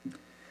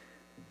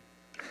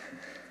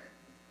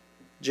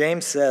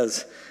 James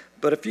says,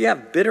 but if you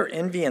have bitter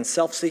envy and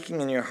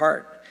self-seeking in your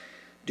heart,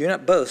 do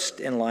not boast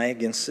and lie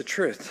against the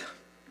truth.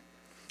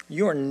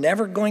 You are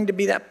never going to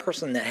be that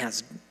person that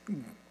has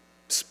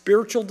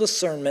spiritual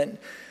discernment,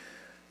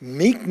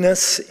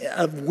 meekness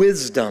of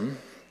wisdom,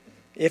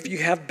 if you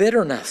have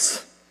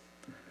bitterness.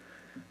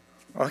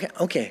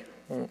 Okay.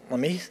 Well, let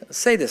me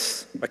say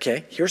this.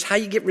 Okay, here's how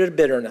you get rid of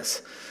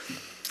bitterness.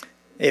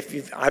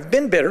 I've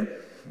been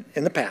bitter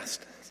in the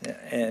past,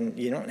 and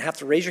you don't have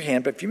to raise your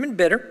hand, but if you've been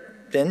bitter,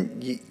 then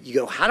you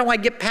go, how do I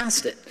get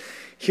past it?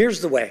 Here's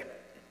the way.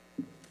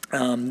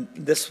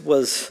 This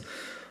was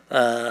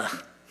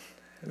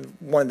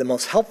one of the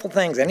most helpful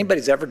things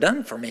anybody's ever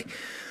done for me.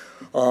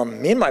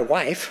 Me and my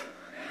wife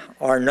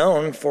are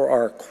known for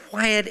our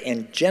quiet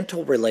and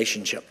gentle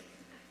relationship.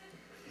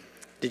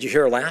 Did you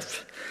hear her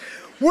laugh?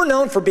 We're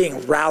known for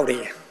being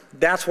rowdy.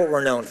 That's what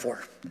we're known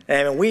for.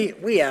 And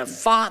we have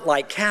fought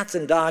like cats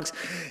and dogs.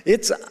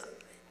 It's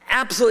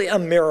absolutely a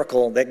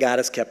miracle that God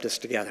has kept us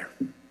together.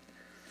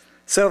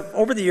 So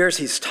over the years,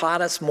 he's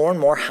taught us more and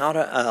more how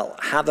to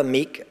have a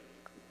meek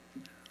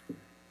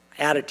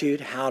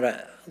attitude, how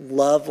to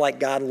love like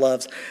God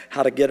loves,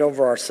 how to get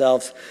over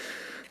ourselves.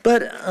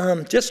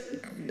 But just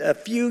a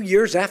few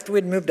years after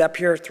we'd moved up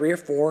here, 3 or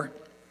 4,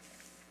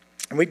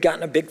 and we'd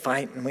gotten a big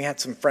fight, and we had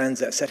some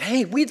friends that said,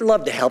 hey, we'd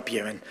love to help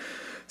you. And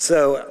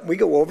so we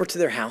go over to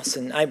their house,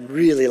 and I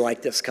really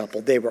like this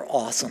couple. They were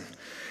awesome.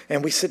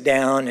 And we sit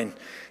down,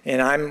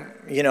 and I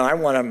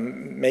want to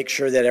make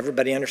sure that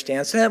everybody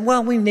understands that,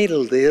 well, we need a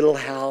little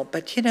help,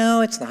 but,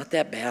 it's not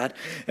that bad.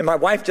 And my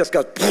wife just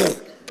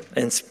goes,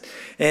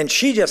 and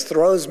she just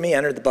throws me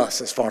under the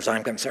bus as far as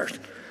I'm concerned.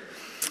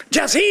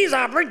 He's a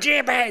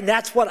and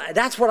that's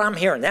what I'm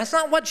hearing. That's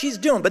not what she's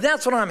doing, but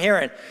that's what I'm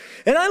hearing.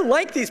 And I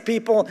like these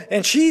people,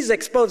 and she's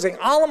exposing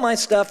all of my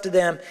stuff to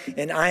them,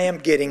 and I am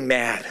getting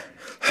mad.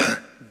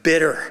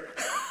 Bitter.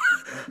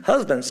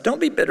 Husbands, don't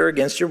be bitter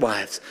against your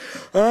wives.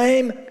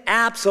 I'm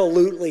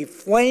absolutely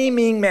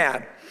flaming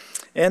mad.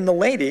 And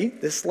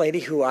this lady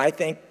who I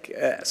think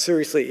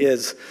seriously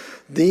is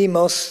the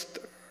most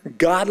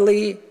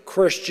godly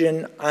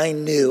Christian I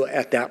knew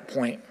at that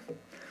point,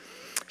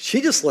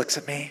 she just looks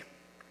at me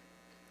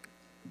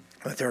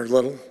with her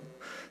little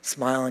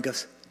smile and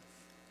goes,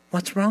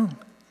 what's wrong?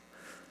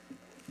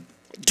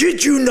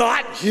 Did you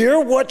not hear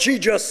what she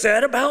just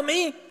said about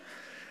me?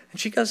 And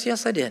she goes,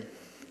 yes, I did.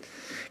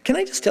 Can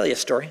I just tell you a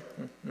story?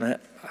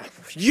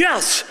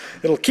 Yes,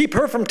 it'll keep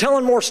her from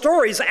telling more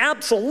stories.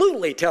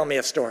 Absolutely, tell me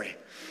a story.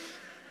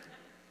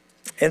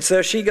 And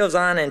so she goes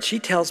on and she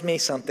tells me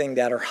something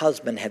that her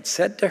husband had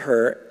said to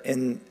her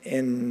in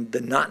the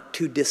not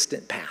too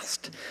distant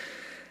past.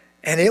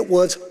 And it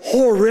was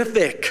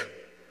horrific.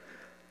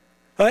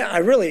 I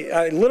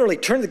literally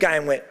turned to the guy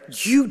and went,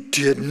 you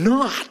did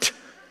not.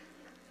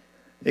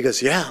 He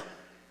goes, yeah.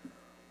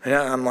 And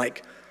I'm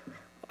like,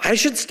 I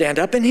should stand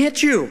up and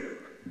hit you.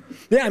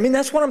 Yeah,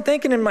 that's what I'm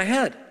thinking in my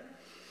head.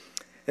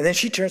 And then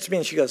she turns to me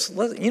and she goes,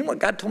 you know what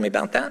God told me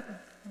about that?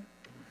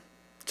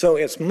 So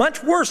it's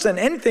much worse than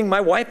anything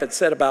my wife had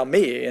said about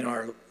me in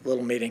our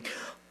little meeting.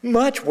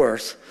 Much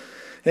worse.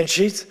 And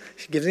she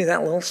gives me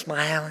that little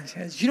smile and she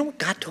says, you know what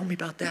God told me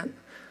about that?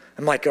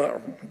 I'm like,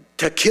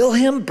 to kill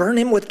him, burn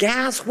him with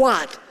gas,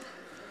 what?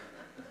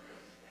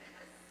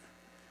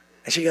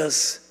 And she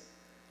goes,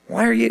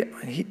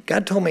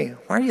 God told me,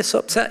 why are you so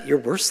upset? You're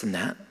worse than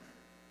that.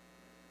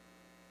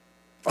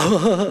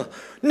 Oh,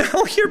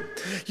 no,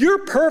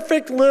 you're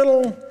perfect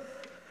little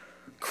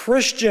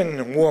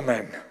Christian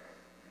woman.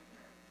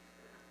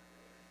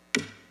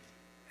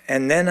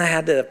 And then I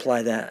had to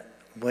apply that.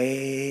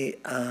 Wait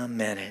a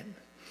minute.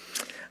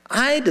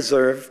 I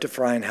deserve to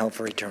fry in hell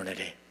for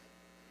eternity.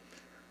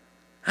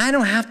 I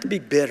don't have to be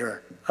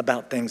bitter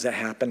about things that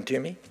happen to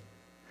me.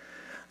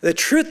 The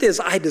truth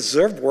is, I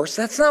deserve worse.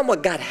 That's not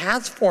what God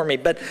has for me.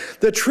 But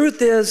the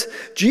truth is,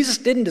 Jesus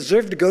didn't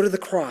deserve to go to the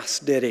cross,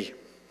 did he?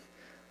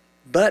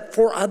 But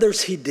for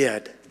others, he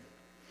did.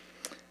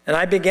 And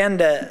I began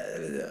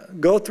to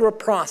go through a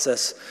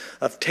process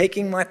of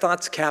taking my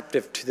thoughts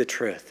captive to the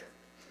truth.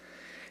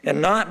 And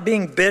not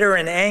being bitter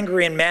and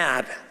angry and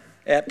mad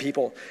at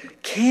people.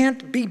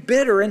 Can't be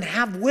bitter and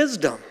have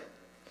wisdom.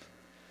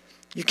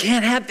 You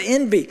can't have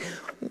envy.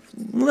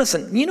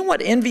 Listen, you know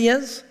what envy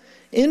is?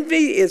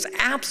 Envy is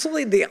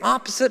absolutely the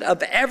opposite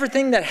of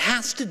everything that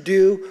has to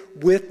do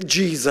with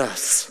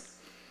Jesus.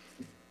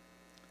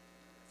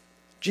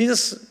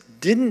 Jesus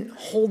didn't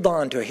hold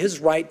on to his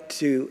right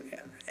to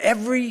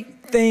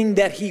everything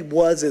that he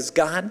was as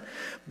God,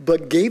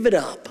 but gave it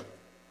up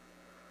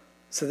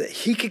so that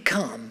he could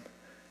come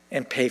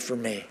and pay for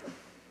me.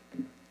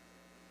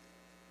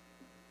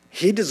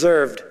 He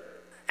deserved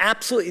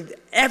absolutely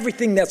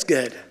everything that's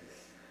good,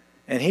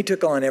 and he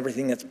took on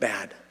everything that's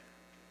bad.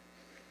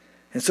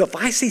 And so if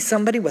I see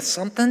somebody with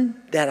something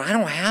that I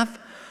don't have,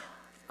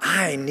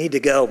 I need to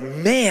go,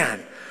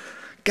 man,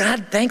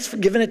 God, thanks for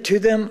giving it to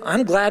them.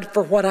 I'm glad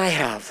for what I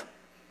have.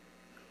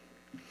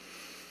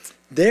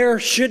 There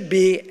should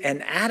be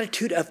an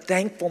attitude of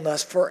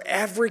thankfulness for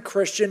every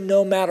Christian,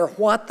 no matter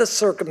what the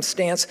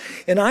circumstance.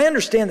 And I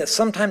understand that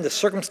sometimes the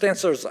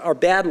circumstances are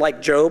bad,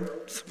 like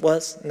Job's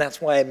was, and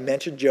that's why I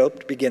mentioned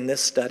Job to begin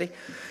this study.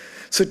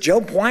 So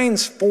Job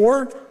whines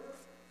for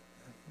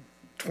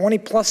 20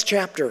 plus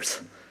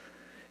chapters.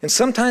 And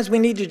sometimes we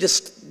need to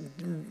just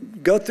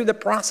go through the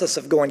process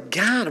of going,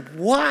 God,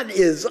 what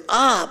is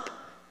up?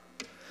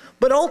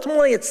 But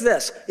ultimately it's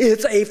this: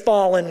 it's a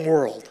fallen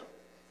world.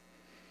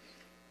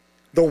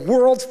 The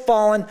world's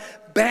fallen.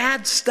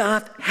 Bad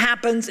stuff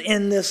happens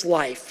in this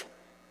life.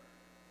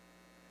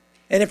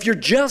 And if you're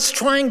just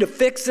trying to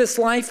fix this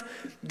life,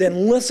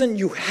 then listen,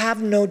 you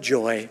have no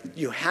joy,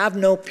 you have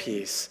no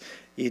peace,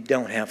 you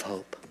don't have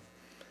hope.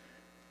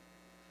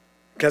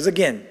 Because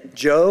again,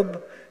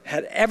 Job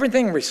had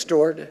everything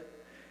restored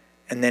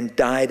and then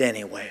died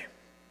anyway.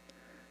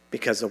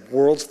 Because the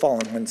world's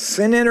fallen. When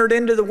sin entered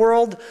into the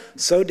world,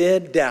 so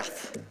did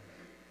death.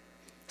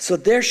 So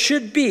there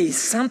should be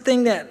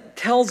something that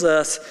tells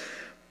us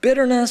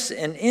bitterness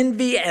and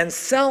envy and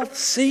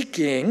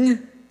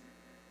self-seeking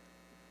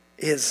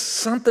is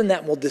something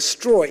that will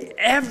destroy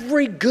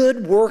every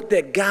good work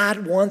that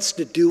God wants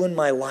to do in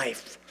my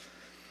life.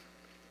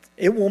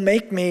 It will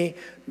make me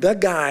the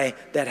guy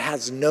that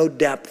has no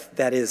depth,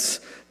 that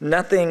is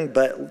nothing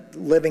but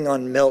living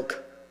on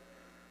milk.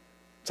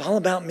 It's all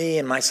about me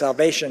and my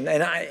salvation.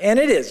 And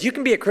it is. You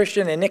can be a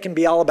Christian and it can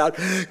be all about,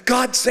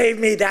 God save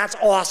me, that's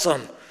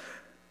awesome.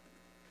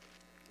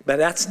 But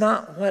that's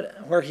not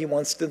where he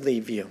wants to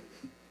leave you.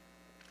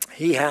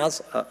 He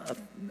has,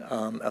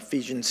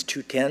 Ephesians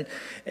 2:10,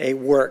 a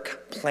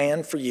work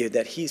plan for you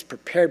that he's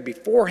prepared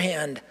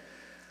beforehand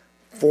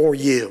for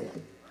you.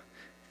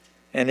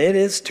 And it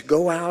is to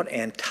go out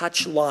and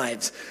touch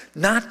lives,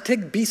 not to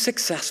be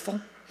successful,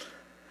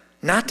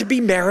 not to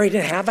be married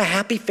and have a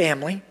happy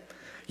family.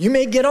 You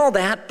may get all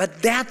that,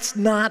 but that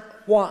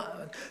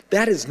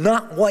is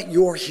not what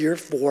you're here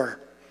for.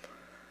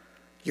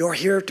 You're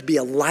here to be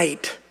a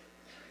light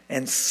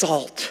and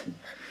salt,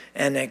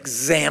 an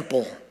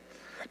example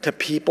to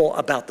people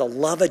about the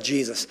love of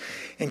Jesus.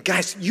 And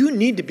guys, you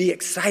need to be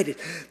excited.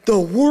 The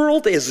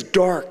world is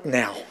dark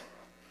now.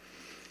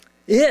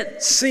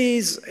 It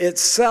sees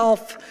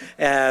itself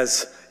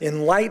as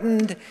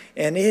enlightened,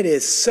 and it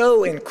is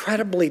so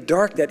incredibly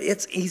dark that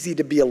it's easy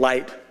to be a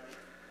light.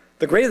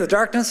 The greater the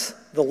darkness,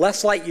 the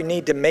less light you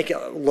need to make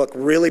it look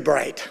really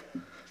bright.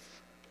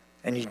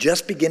 And you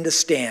just begin to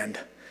stand.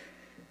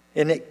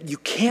 And you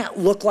can't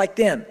look like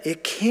them.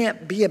 It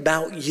can't be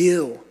about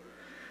you.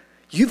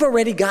 You've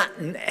already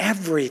gotten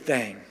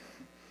everything.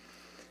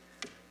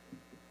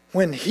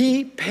 When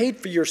he paid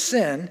for your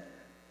sin,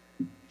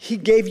 he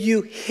gave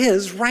you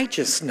his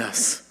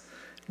righteousness.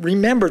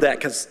 Remember that,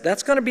 because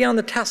that's going to be on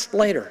the test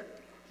later.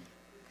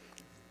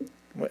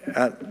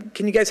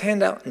 Can you guys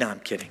hand out? No, I'm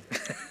kidding.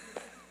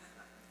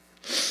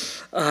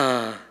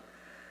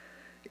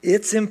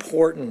 It's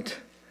important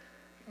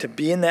to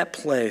be in that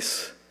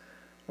place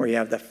where you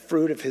have the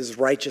fruit of his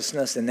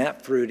righteousness, and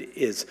that fruit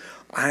is,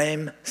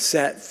 I'm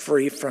set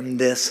free from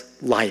this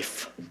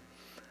life.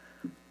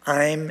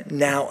 I'm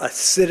now a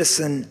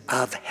citizen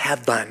of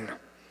heaven.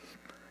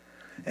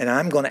 And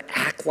I'm going to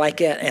act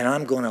like it, and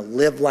I'm going to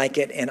live like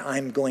it, and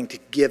I'm going to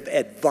give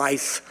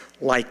advice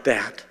like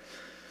that.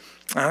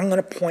 I'm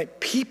going to point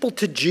people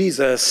to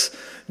Jesus,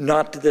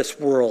 not to this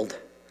world.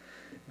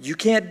 You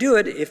can't do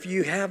it if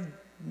you have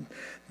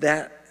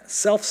that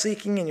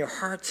self-seeking in your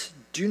hearts.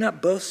 Do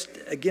not boast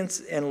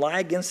against and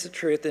lie against the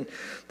truth. And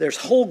there's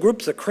whole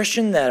groups of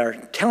Christians that are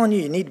telling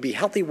you need to be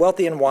healthy,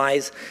 wealthy, and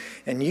wise,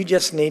 and you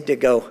just need to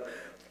go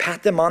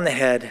pat them on the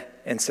head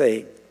and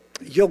say,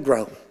 you'll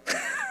grow.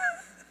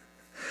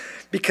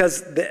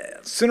 Because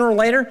sooner or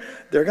later,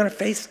 they're going to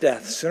face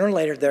death. Sooner or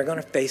later, they're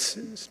going to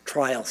face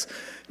trials.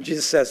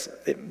 Jesus says,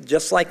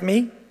 just like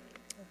me,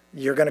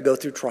 you're going to go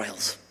through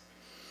trials.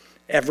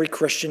 Every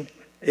Christian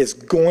is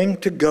going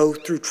to go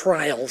through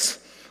trials.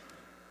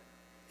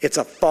 It's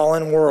a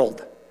fallen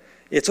world.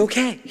 It's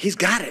okay. He's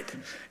got it.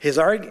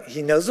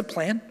 He knows the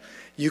plan.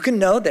 You can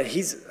know that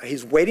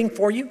he's waiting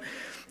for you.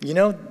 You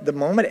know, the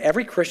moment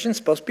every Christian's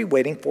supposed to be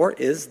waiting for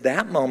is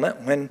that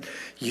moment when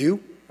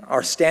you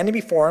are standing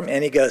before him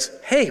and he goes,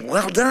 hey,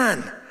 well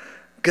done,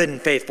 good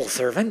and faithful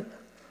servant.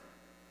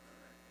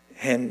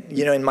 And,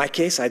 you know, in my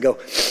case, I go,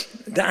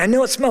 I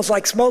know it smells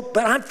like smoke,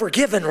 but I'm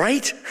forgiven,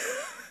 right?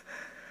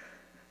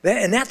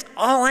 And that's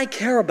all I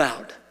care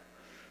about.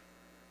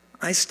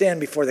 I stand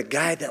before the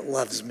guy that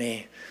loves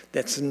me,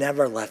 that's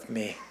never left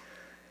me.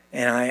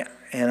 And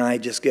I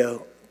just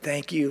go,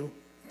 thank you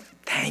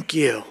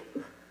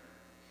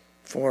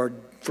for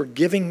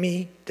forgiving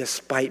me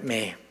despite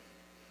me.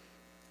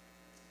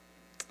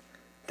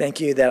 Thank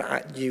you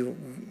that you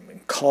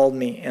called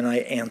me and I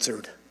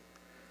answered.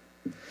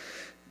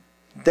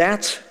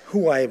 That's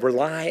who I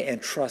rely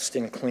and trust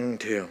and cling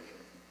to.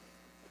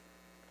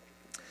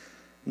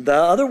 The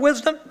other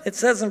wisdom, it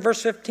says in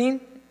verse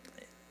 15,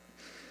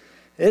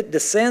 it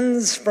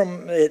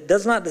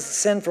does not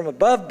descend from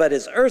above, but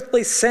is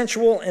earthly,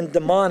 sensual, and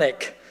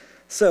demonic.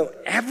 So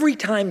every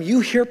time you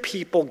hear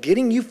people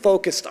getting you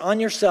focused on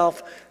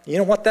yourself, you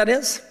know what that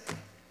is?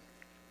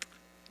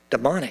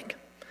 Demonic.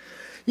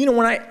 You know,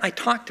 when I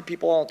talk to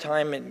people all the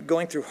time and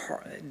going through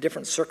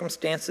different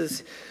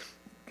circumstances,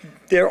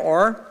 there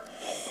are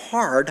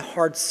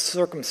hard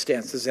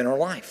circumstances in our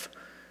life.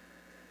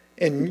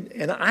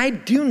 And I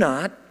do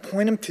not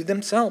point them to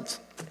themselves.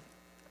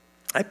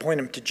 I point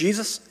them to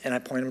Jesus and I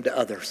point them to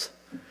others.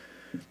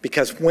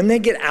 Because when they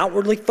get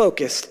outwardly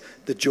focused,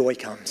 the joy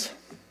comes.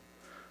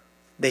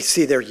 They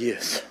see their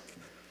use.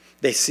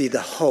 They see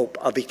the hope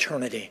of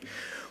eternity.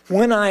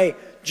 When I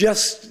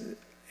just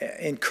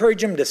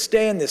encourage them to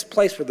stay in this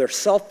place where they're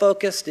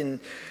self-focused, and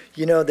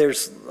you know,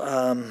 there's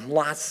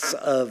lots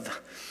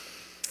of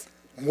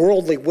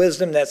worldly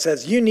wisdom that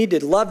says you need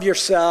to love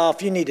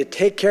yourself, you need to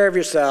take care of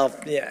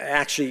yourself. Yeah,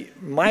 actually,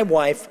 my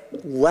wife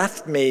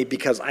left me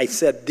because I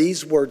said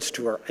these words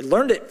to her. I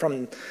learned it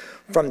from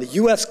the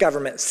U.S.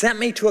 government, sent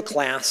me to a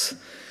class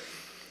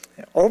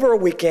over a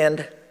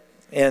weekend,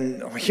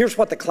 and here's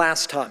what the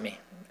class taught me.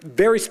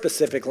 Very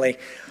specifically,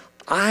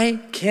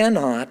 I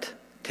cannot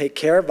take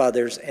care of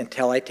others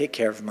until I take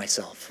care of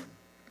myself.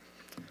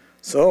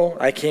 So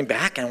I came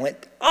back and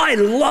went, I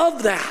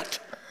love that.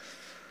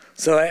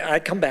 So I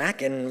come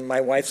back and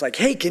my wife's like,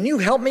 hey, can you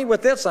help me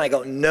with this? And I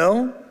go,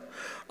 no,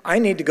 I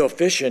need to go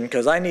fishing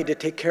because I need to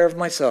take care of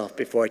myself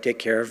before I take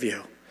care of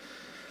you.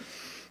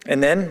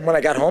 And then when I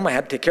got home, I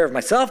had to take care of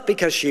myself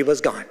because she was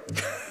gone.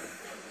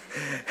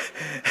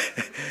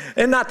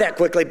 And not that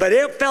quickly, but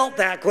it felt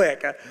that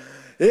quick.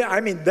 Yeah,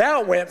 I mean,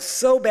 that went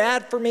so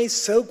bad for me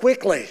so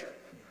quickly.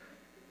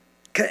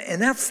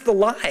 And that's the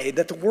lie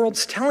that the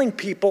world's telling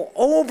people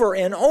over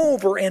and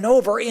over and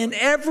over in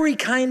every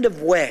kind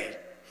of way.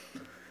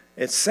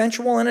 It's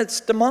sensual and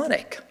it's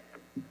demonic.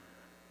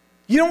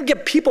 You don't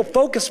get people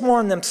focused more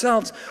on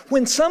themselves.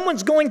 When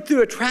someone's going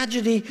through a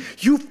tragedy,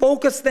 you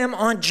focus them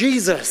on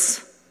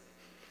Jesus,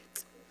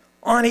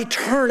 on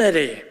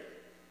eternity,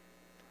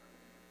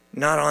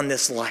 not on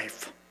this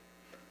life.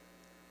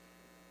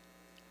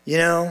 You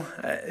know,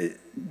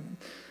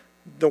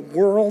 the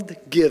world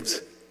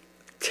gives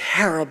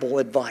terrible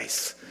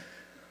advice.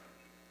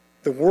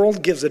 The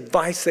world gives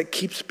advice that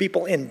keeps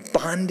people in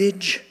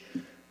bondage,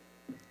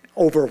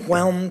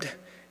 overwhelmed,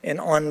 and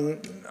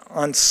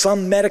on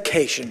some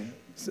medication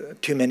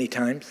too many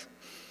times.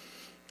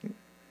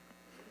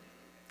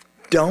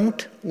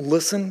 Don't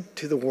listen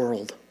to the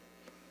world.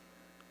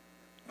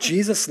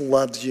 Jesus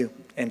loves you,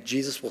 and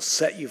Jesus will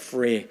set you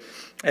free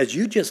as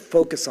you just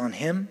focus on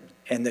him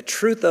and the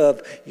truth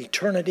of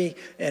eternity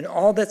and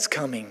all that's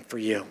coming for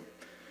you.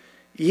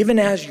 Even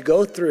as you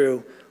go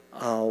through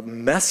a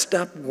messed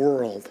up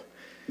world,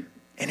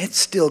 and it's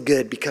still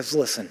good because,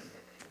 listen,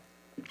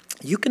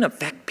 you can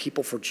affect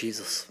people for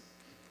Jesus.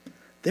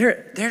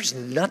 There's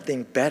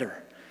nothing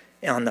better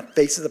on the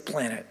face of the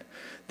planet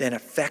than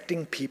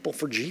affecting people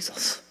for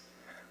Jesus.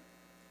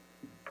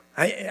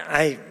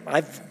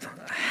 I've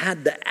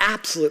had the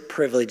absolute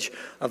privilege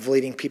of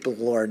leading people to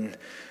the Lord, and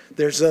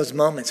there's those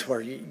moments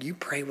where you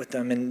pray with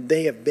them and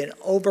they have been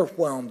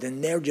overwhelmed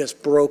and they're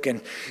just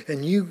broken,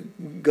 and you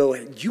go,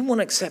 you want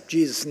to accept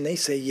Jesus? And they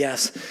say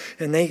yes,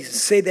 and they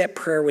say that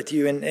prayer with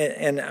you,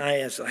 and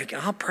I was like,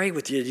 I'll pray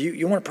with you.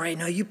 You want to pray?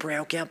 No, you pray.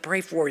 Okay, I'll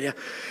pray for you.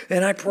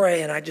 And I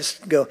pray, and I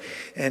just go,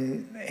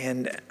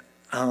 and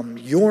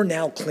you're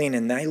now clean.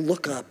 And I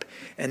look up,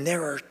 and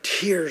there are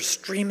tears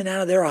streaming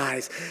out of their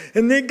eyes,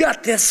 and they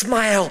got this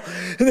smile,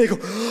 and they go,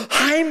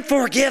 I'm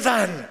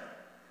forgiven.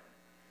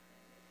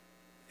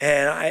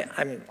 And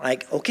I'm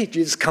like, okay,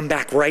 Jesus, come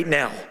back right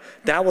now.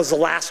 That was the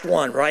last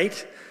one,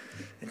 right?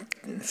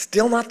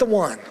 Still not the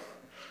one.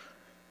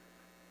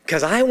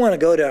 Because I want to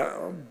go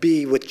to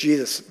be with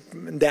Jesus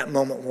in that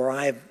moment where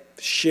I've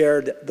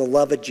shared the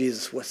love of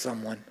Jesus with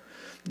someone.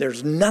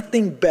 There's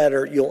nothing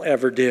better you'll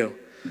ever do.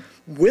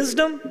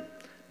 Wisdom,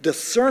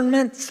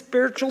 discernment,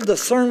 spiritual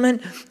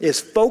discernment is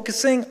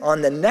focusing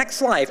on the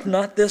next life,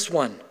 not this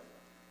one.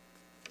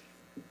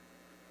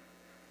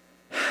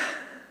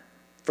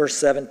 Verse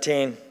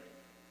 17,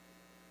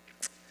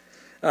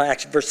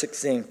 verse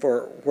 16,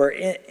 for where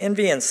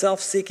envy and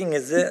self-seeking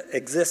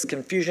exists,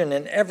 confusion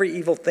and every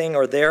evil thing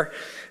are there.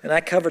 And I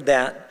covered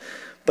that.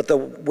 But the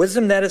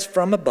wisdom that is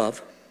from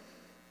above,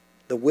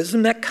 the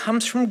wisdom that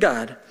comes from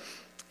God,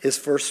 is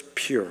first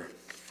pure.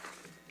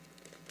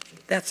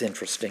 That's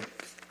interesting.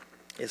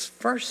 Is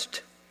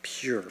first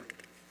pure.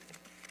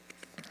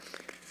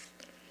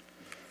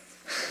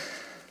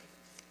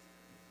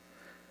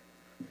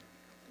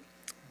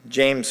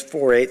 James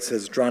 4:8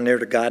 says, draw near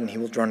to God and he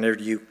will draw near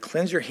to you.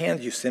 Cleanse your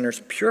hands, you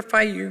sinners.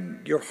 Purify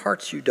your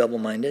hearts, you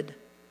double-minded.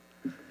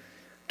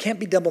 Can't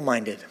be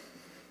double-minded.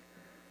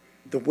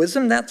 The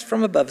wisdom that's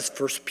from above is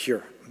first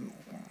pure.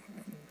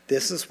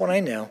 This is what I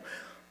know.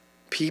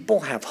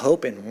 People have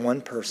hope in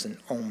one person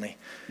only.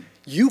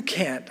 You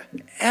can't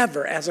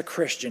ever, as a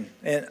Christian,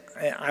 and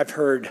I've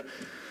heard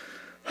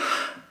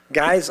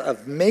guys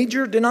of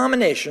major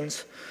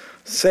denominations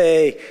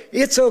say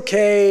it's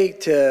okay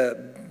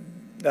to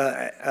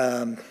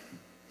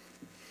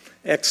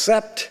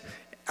accept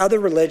other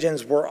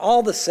religions. We're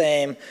all the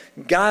same.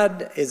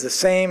 God is the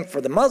same for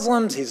the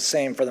Muslims. He's the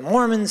same for the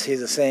Mormons. He's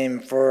the same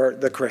for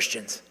the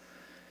Christians.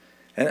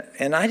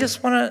 And I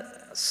just want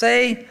to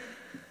say,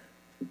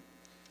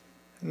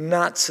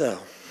 not so.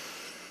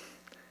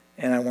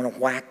 And I want to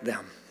whack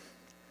them.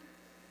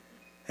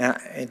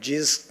 And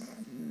Jesus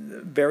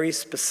very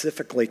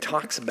specifically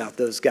talks about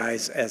those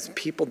guys as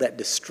people that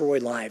destroy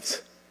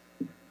lives.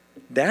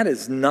 That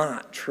is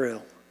not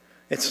true.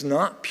 It's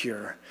not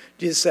pure.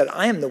 Jesus said,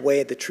 I am the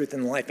way, the truth,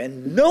 and the life,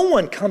 and no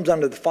one comes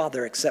unto the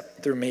Father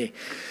except through me.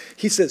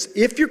 He says,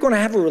 if you're going to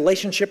have a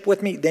relationship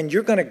with me, then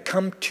you're going to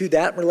come to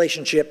that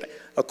relationship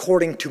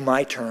according to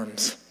my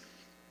terms.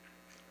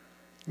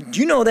 Do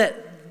you know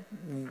that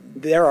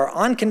there are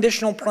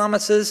unconditional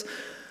promises,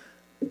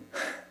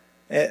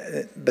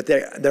 but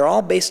they're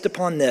all based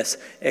upon this,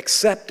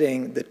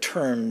 accepting the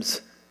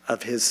terms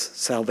of his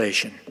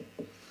salvation.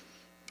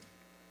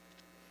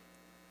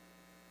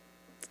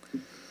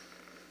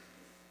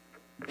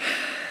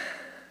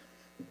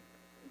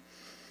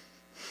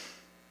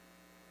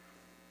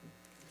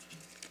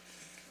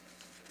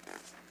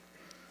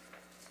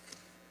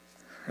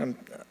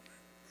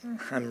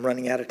 I'm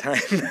running out of time.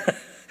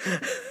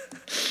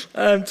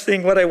 I'm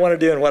seeing what I want to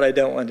do and what I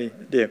don't want to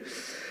do.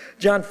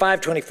 John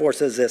 5:24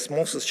 says this,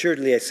 most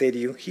assuredly I say to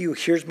you, he who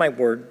hears my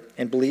word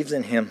and believes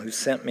in him who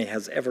sent me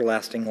has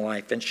everlasting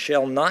life and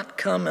shall not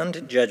come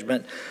unto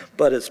judgment,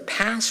 but is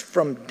passed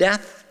from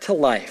death to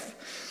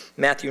life.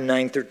 Matthew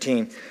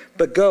 9:13.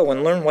 But go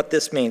and learn what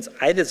this means.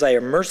 I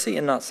desire mercy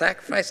and not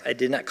sacrifice. I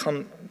did not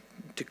come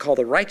to call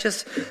the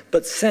righteous,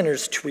 but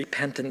sinners to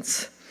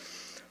repentance.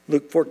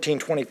 Luke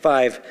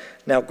 14:25,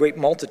 now great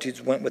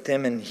multitudes went with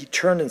him, and he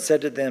turned and said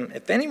to them,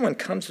 if anyone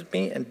comes with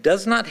me and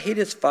does not hate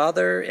his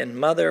father and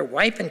mother,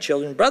 wife and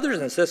children, brothers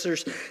and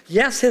sisters,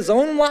 yes, his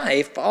own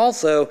life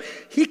also,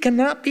 he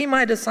cannot be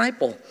my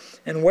disciple.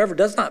 And whoever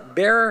does not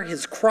bear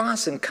his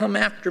cross and come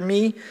after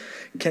me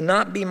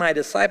cannot be my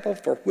disciple.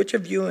 For which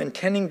of you,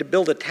 intending to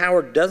build a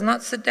tower, does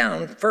not sit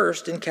down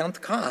first and count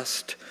the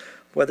cost,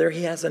 whether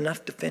he has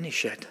enough to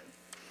finish it?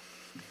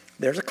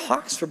 There's a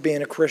cost for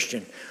being a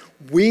Christian.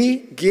 We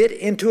get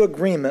into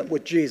agreement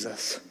with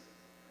Jesus.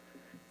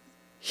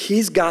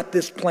 He's got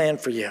this plan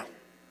for you.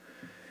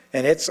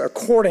 And it's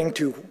according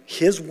to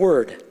his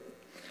word.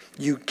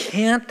 You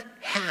can't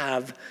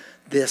have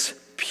this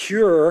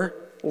pure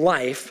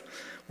life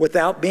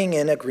without being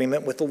in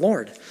agreement with the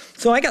Lord.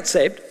 So I got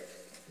saved.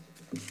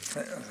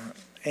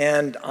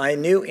 And I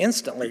knew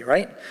instantly,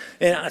 right?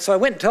 And so I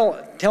went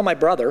and tell my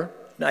brother.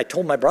 I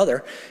told my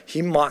brother.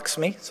 He mocks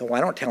me, so I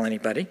don't tell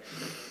anybody.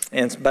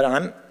 But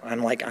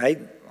I'm like,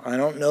 I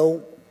don't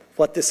know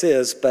what this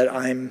is, but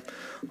I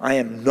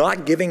am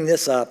not giving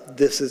this up.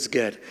 This is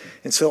good.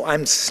 And so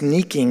I'm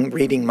sneaking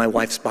reading my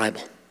wife's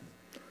Bible.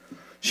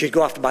 She'd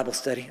go off to Bible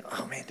study.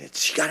 Oh, man,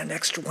 she got an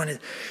extra one.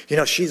 You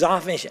know, she's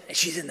off and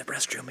she's in the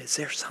restroom. Is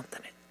there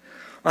something?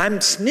 I'm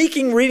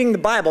sneaking reading the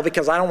Bible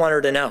because I don't want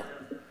her to know.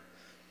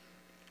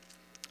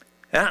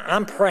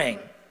 I'm praying.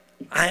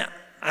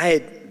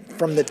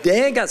 From the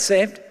day I got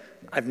saved,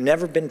 I've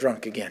never been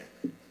drunk again.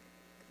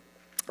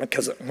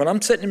 Because when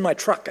I'm sitting in my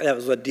truck, that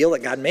was a deal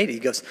that God made. He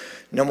goes,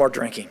 no more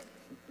drinking.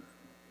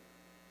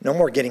 No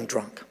more getting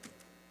drunk.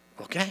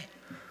 Okay.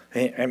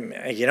 And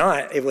you know,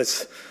 it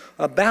was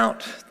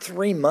about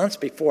 3 months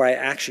before I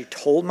actually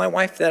told my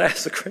wife that I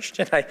was a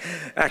Christian. I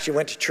actually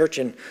went to church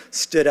and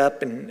stood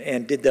up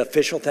and did the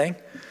official thing.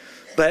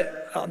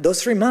 But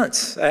those 3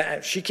 months,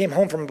 she came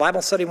home from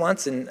Bible study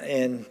once,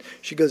 and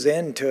she goes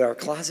into our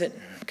closet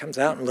and comes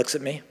out and looks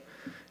at me.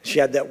 She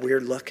had that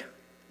weird look.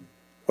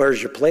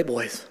 Where's your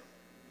Playboys?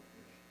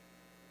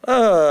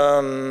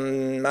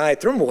 I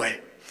threw them away.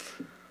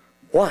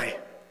 Why?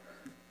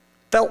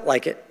 Felt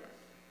like it.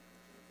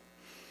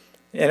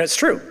 And it's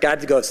true.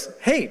 God goes,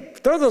 hey,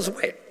 throw those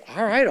away.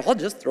 All right, I'll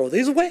just throw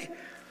these away.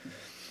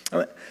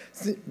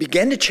 It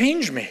began to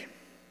change me.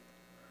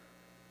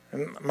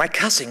 My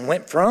cussing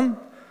went from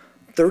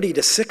 30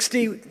 to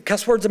 60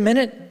 cuss words a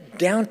minute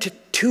down to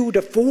 2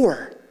 to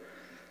 4.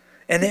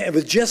 And it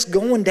was just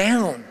going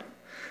down.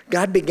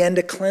 God began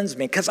to cleanse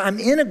me because I'm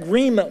in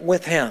agreement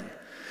with him.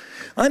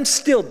 I'm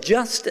still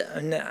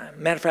matter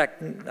of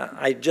fact,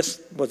 I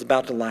just was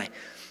about to lie.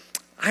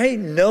 I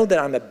know that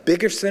I'm a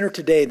bigger sinner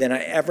today than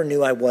I ever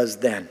knew I was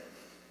then.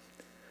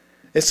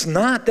 It's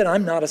not that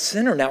I'm not a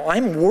sinner now.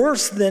 I'm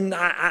worse than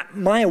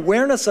my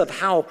awareness of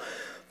how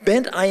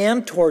bent I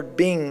am toward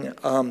being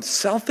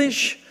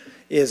selfish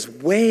is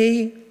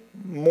way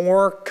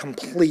more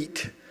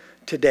complete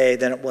today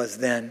than it was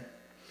then.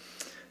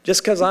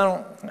 Just because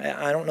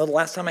I don't know the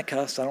last time I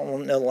cussed, I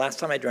don't know the last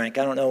time I drank,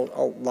 I don't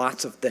know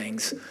lots of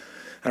things.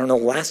 I don't know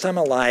the last time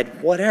I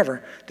lied,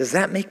 whatever. Does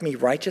that make me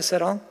righteous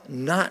at all?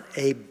 Not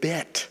a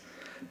bit.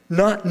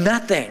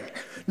 Nothing.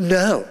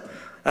 No.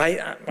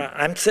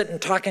 I'm sitting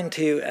talking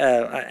to,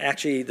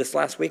 actually this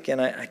last weekend,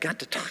 I got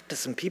to talk to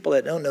some people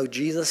that don't know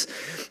Jesus.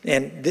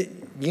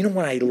 And you know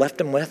what I left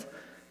them with?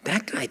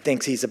 That guy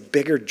thinks he's a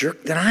bigger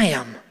jerk than I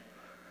am.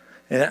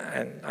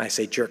 And I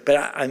say jerk, but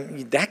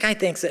that guy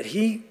thinks that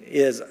he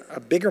is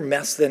a bigger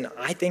mess than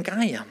I think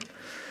I am.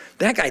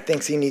 That guy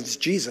thinks he needs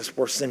Jesus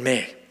worse than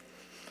me.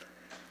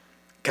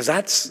 Because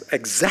that's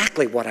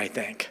exactly what I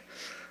think.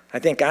 I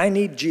think I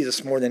need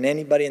Jesus more than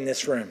anybody in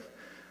this room.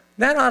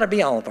 That ought to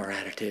be all of our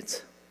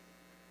attitudes.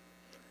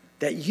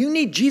 That you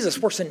need Jesus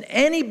worse than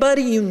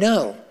anybody you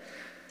know.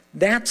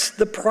 That's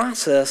the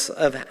process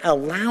of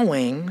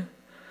allowing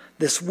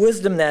this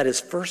wisdom that is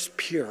first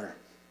pure.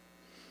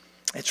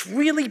 It's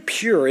really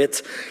pure.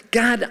 It's,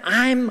 God,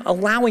 I'm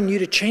allowing you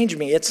to change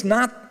me.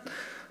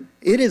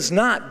 It is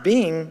not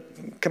being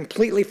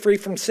completely free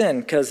from sin.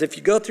 Because if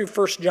you go through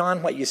 1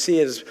 John, what you see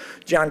is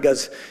John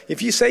goes,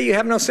 if you say you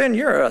have no sin,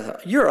 you're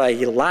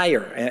a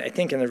liar. And I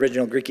think in the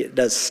original Greek it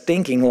does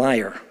stinking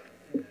liar.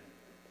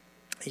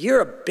 You're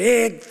a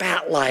big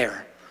fat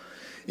liar.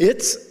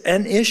 It's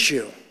an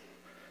issue.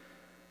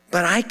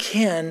 But I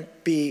can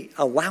be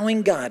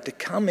allowing God to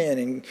come in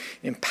and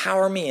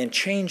empower me and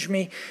change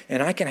me,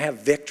 and I can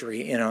have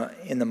victory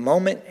in the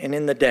moment and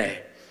in the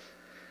day.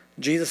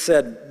 Jesus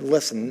said,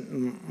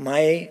 listen,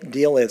 my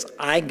deal is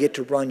I get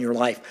to run your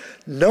life.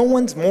 No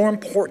one's more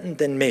important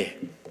than me.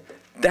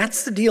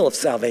 That's the deal of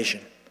salvation.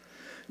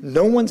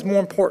 No one's more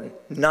important.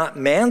 Not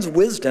man's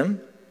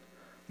wisdom,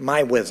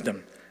 my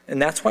wisdom.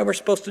 And that's why we're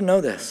supposed to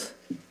know this.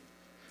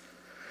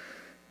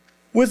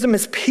 Wisdom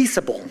is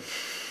peaceable.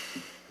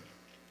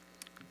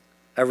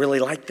 I really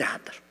like that.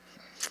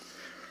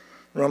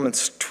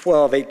 Romans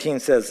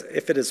 12:18 says,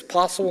 if it is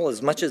possible,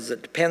 as much as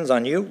it depends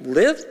on you,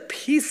 live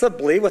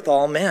peaceably with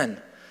all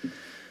men.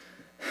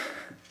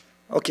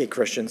 Okay,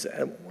 Christians,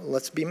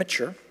 let's be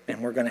mature,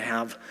 and we're going to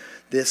have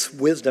this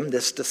wisdom,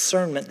 this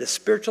discernment, this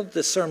spiritual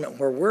discernment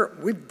where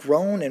we've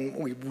grown and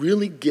we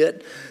really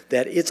get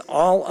that it's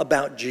all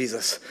about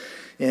Jesus.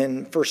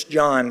 In 1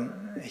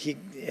 John,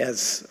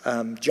 as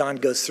John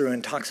goes through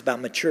and talks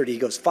about maturity, he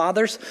goes,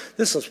 fathers,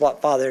 this is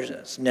what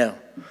fathers know.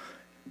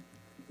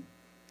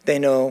 They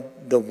know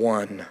the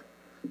one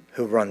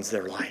who runs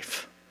their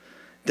life.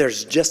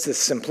 There's just this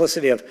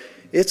simplicity of,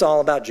 it's all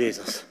about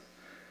Jesus.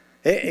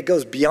 It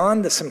goes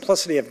beyond the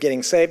simplicity of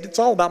getting saved. It's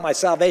all about my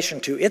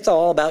salvation too. It's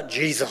all about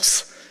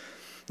Jesus.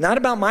 Not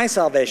about my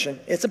salvation.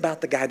 It's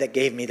about the guy that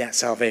gave me that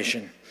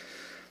salvation.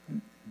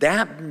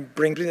 That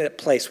brings me to that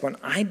place when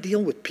I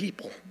deal with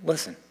people.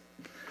 Listen,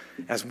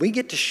 as we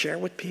get to share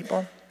with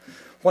people,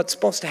 what's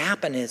supposed to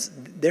happen is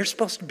there's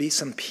supposed to be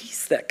some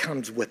peace that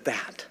comes with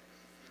that.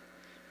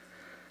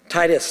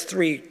 Titus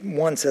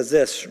 3:1 says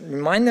this,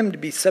 remind them to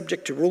be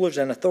subject to rulers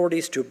and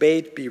authorities, to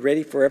obey, to be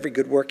ready for every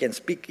good work, and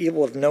speak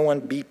evil of no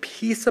one. Be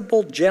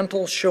peaceable,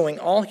 gentle, showing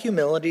all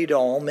humility to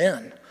all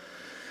men.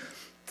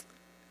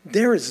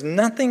 There is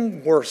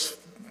nothing worse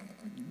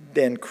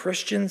than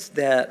Christians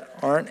that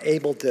aren't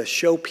able to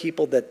show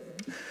people that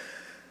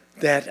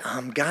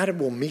God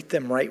will meet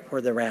them right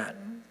where they're at.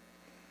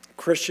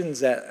 Christians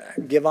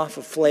that give off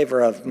a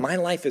flavor of, my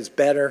life is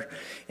better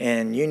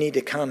and you need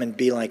to come and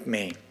be like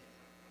me.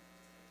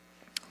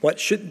 What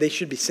they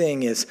should be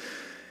saying is,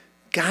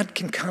 God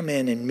can come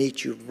in and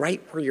meet you right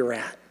where you're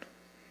at.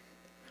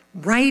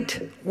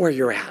 Right where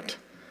you're at.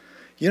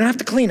 You don't have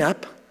to clean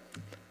up.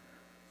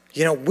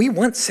 We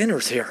want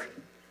sinners here.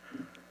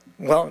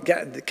 Well,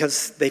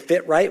 because they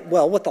fit right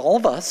well with all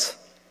of us.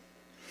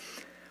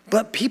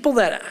 But people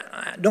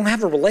that don't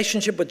have a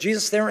relationship with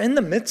Jesus, they're in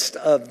the midst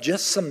of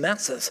just some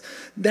messes.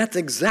 That's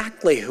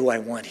exactly who I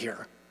want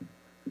here.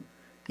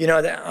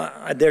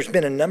 There's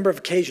been a number of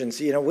occasions,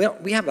 we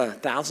have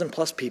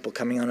 1,000+ people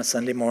coming on a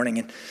Sunday morning,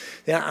 and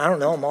I don't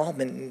know them all,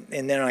 and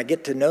then I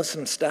get to know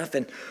some stuff,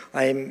 and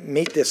I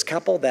meet this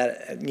couple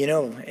that,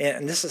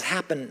 and this has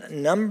happened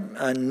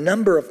a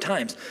number of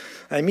times.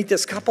 I meet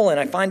this couple, and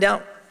I find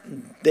out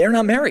they're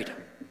not married.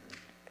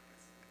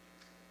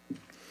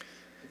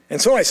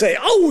 And so I say,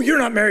 oh, you're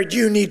not married,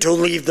 you need to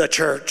leave the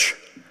church.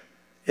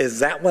 Is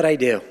that what I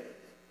do?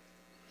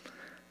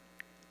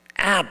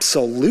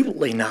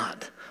 Absolutely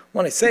not.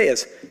 What I say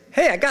is,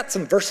 hey, I got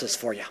some verses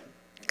for you.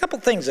 A couple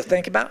things to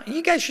think about.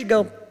 You guys should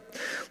go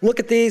look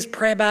at these,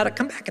 pray about it,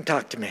 come back and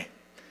talk to me.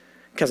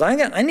 Because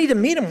I need to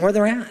meet them where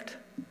they're at.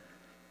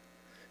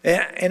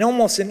 And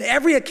almost in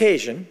every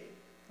occasion,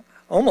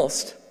 I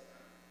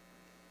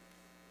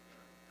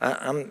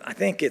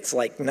think it's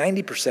like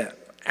 90%,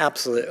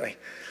 absolutely.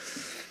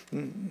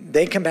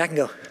 They come back and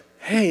go,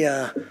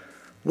 hey,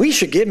 we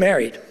should get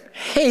married.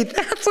 Hey,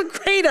 that's a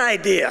great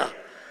idea.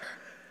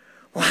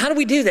 Well, how do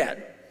we do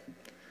that?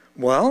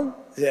 Well,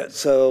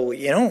 so,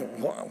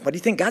 what do you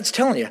think God's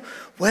telling you?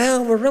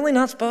 Well, we're really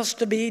not supposed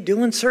to be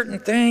doing certain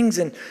things,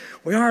 and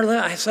we are.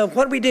 I said,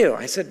 what do we do?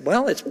 I said,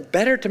 well, it's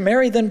better to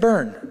marry than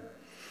burn.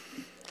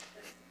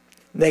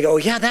 They go,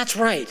 yeah, that's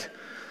right.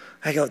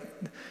 I go,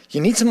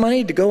 you need some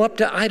money to go up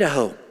to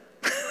Idaho.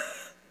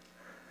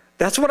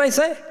 That's what I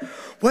say.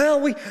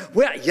 Well,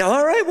 yeah,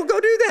 all right, we'll go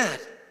do that.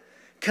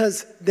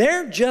 Because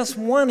they're just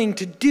wanting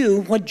to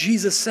do what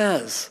Jesus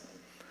says.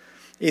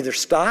 Either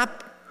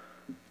stop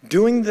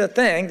doing the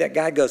thing that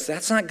God goes,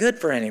 that's not good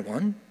for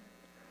anyone.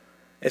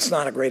 It's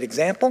not a great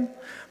example.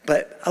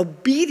 But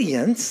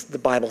obedience, the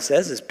Bible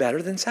says, is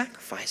better than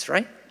sacrifice,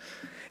 right?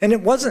 And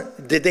it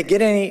wasn't, did they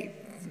get any,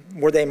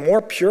 were they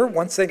more pure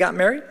once they got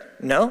married?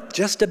 No,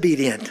 just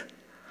obedient.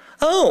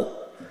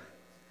 Oh,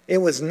 it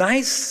was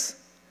nice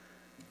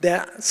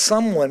that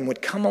someone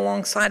would come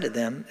alongside of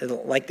them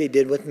like they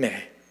did with me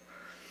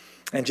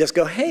and just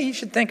go, hey, you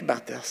should think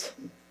about this.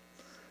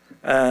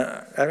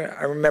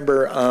 I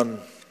remember I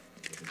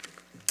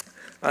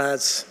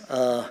was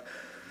a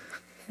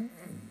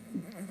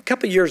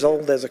couple years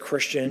old as a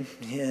Christian,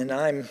 and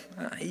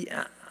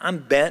I'm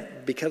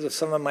bent because of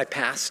some of my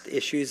past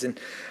issues, and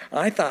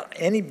I thought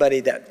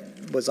anybody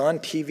that was on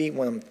TV,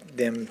 one of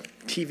them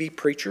TV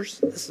preachers,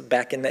 this is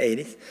back in the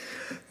 80s,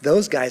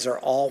 those guys are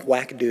all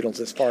wackadoodles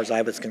as far as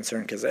I was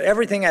concerned, because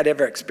everything I'd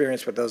ever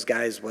experienced with those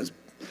guys was,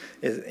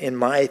 in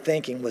my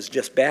thinking, was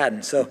just bad.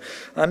 And so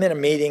I'm in a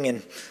meeting,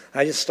 and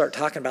I just start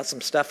talking about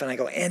some stuff, and I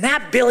go, and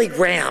that Billy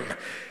Graham,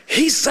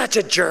 he's such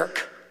a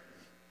jerk.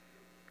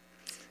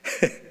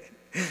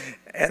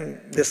 And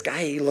this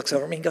guy, he looks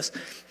over at me and goes,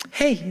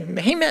 hey,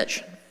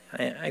 Mitch.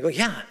 I go,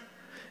 yeah.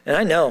 And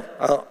I know,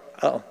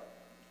 oh.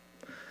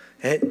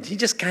 And he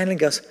just kind of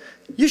goes,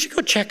 you should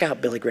go check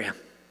out Billy Graham.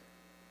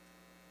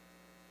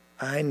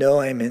 I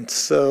know I'm in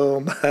so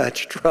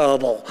much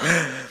trouble.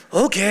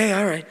 Okay,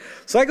 all right.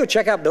 So I go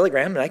check out Billy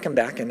Graham, and I come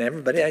back, and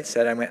everybody I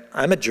said, I went,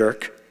 I'm a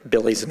jerk.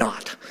 Billy's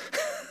not.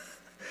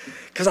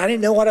 Because I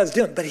didn't know what I was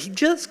doing. But he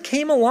just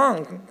came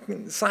along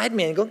beside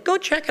me and go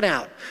check it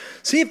out.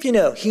 See if you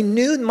know. He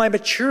knew my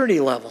maturity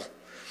level.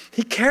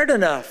 He cared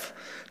enough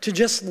to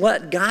just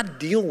let God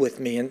deal with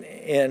me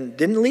and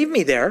didn't leave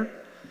me there.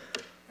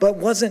 But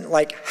wasn't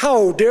like,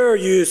 how dare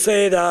you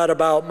say that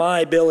about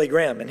my Billy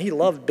Graham? And he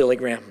loved Billy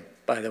Graham,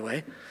 by the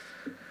way.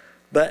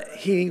 But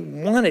he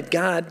wanted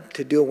God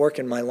to do a work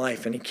in my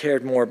life, and he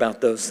cared more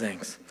about those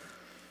things.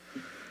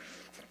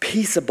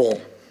 Peaceable.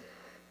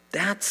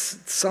 That's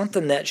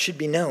something that should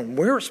be known.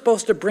 We're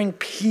supposed to bring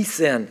peace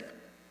in.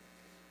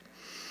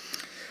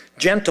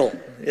 Gentle,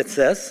 it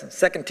says.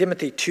 2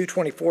 Timothy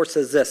 2:24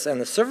 says this,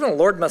 and the servant of the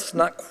Lord must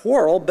not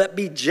quarrel, but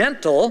be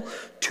gentle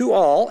to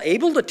all,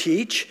 able to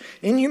teach,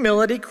 in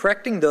humility,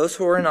 correcting those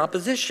who are in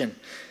opposition,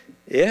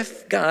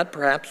 if God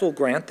perhaps will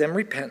grant them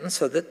repentance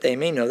so that they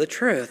may know the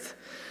truth.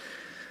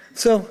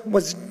 So,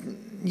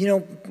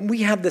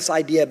 we have this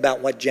idea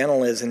about what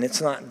gentle is, and it's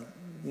not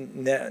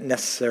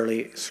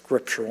necessarily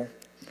scriptural.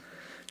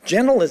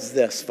 Gentle is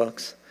this,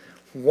 folks.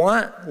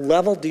 What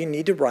level do you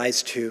need to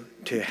rise to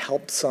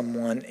help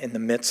someone in the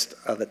midst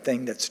of a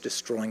thing that's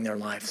destroying their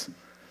lives?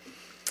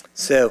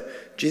 So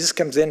Jesus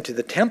comes into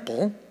the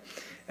temple,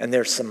 and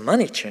there's some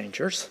money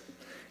changers,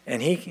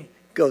 and he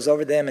goes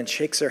over them and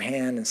shakes their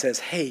hand and says,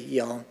 hey,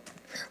 y'all,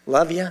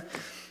 love you.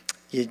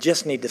 You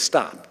just need to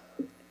stop.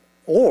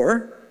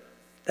 Or,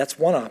 that's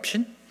one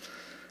option.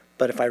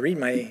 But if I read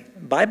my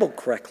Bible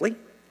correctly,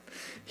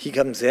 he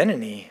comes in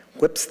and he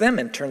whips them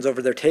and turns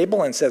over their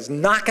table and says,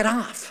 knock it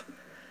off.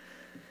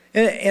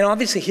 And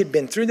obviously he'd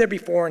been through there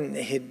before, and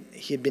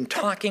he'd been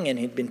talking and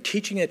he'd been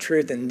teaching the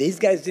truth, and these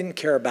guys didn't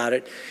care about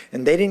it,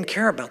 and they didn't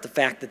care about the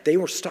fact that they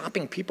were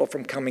stopping people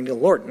from coming to the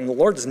Lord. And the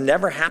Lord's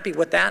never happy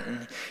with that,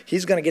 and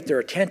he's going to get their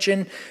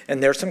attention,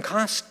 and there's some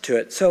cost to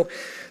it. So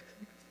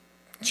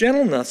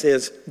gentleness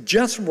is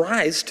just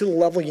rise to the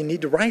level you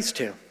need to rise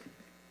to.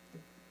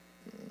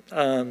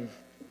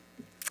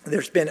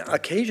 There's been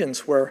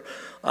occasions where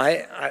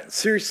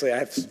seriously,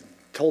 I've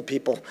told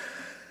people,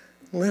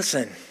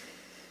 listen,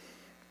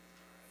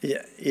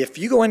 if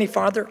you go any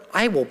farther,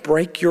 I will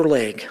break your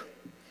leg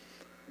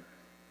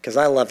because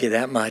I love you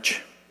that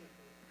much.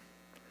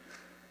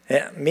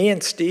 Yeah, me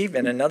and Steve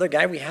and another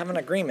guy, we have an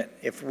agreement.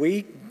 If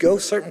we go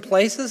certain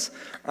places,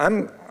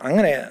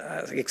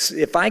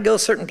 if I go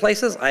certain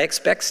places, I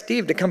expect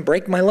Steve to come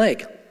break my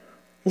leg.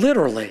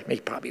 Literally.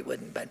 He probably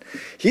wouldn't, but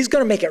he's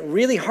going to make it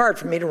really hard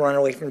for me to run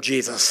away from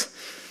Jesus.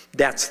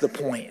 That's the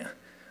point.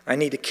 I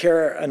need to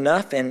care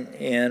enough,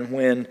 and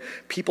when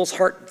people's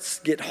hearts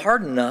get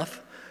hard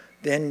enough,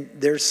 then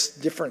there's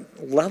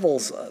different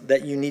levels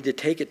that you need to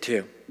take it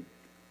to.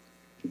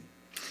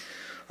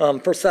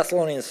 1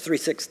 Thessalonians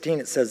 3:16,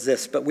 it says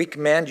this, but we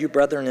command you,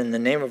 brethren, in the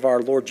name of our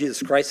Lord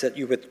Jesus Christ, that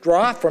you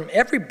withdraw from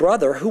every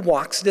brother who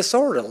walks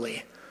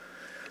disorderly.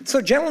 So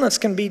gentleness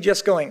can be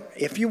just going,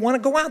 if you want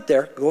to go out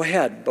there, go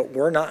ahead, but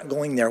we're not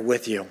going there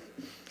with you.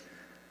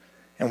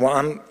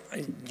 And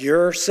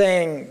you're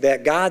saying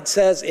that God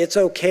says it's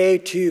okay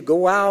to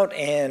go out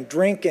and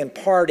drink and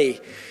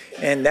party,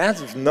 and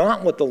that's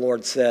not what the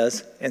Lord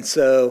says. And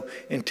so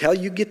until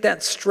you get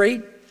that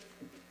straight,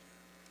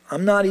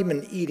 I'm not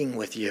even eating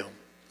with you.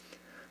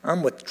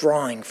 I'm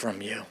withdrawing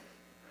from you.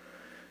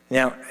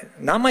 Now,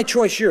 not my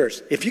choice,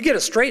 yours. If you get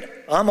it straight,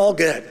 I'm all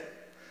good.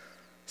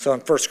 So in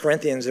 1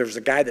 Corinthians, there's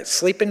a guy that's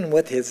sleeping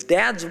with his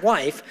dad's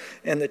wife,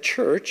 and the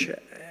church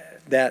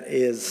that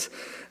is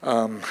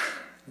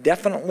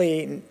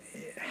definitely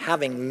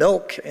having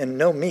milk and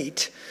no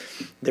meat,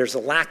 there's a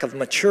lack of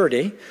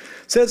maturity,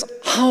 says,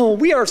 oh,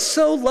 we are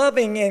so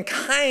loving and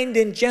kind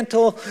and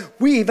gentle,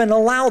 we even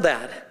allow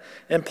that.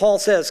 And Paul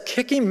says,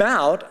 kick him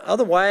out,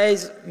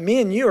 otherwise me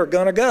and you are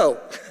going to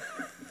go.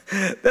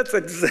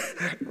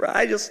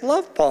 I just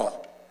love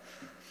Paul.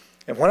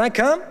 And when I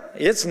come,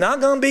 it's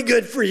not going to be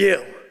good for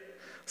you.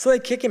 So they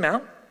kick him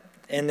out.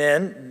 And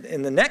then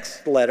in the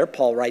next letter,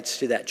 Paul writes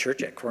to that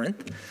church at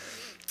Corinth.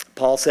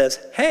 Paul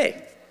says,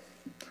 hey,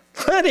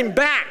 let him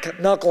back,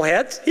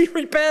 knuckleheads. He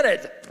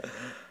repented.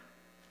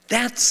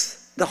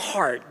 That's the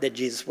heart that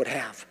Jesus would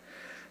have.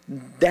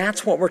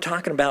 That's what we're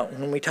talking about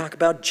when we talk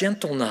about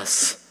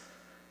gentleness.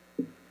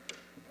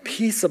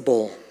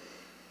 Peaceable.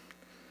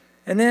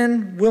 And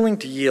then willing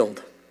to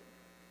yield.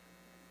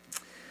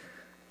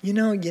 You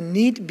know, you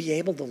need to be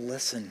able to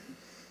listen.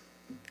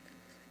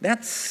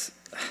 That's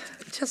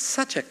just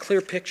such a clear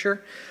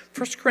picture.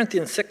 1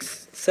 Corinthians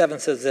 6:7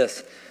 says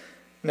this,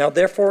 now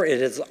therefore it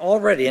is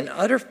already an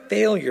utter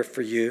failure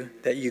for you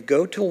that you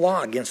go to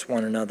law against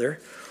one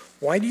another.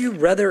 Why do you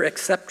rather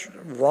accept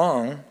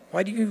wrong?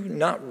 Why do you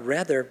not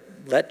rather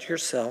let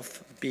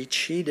yourself be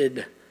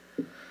cheated?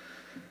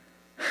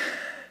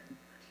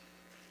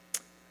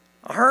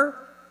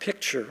 Our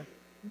picture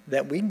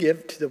that we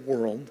give to the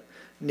world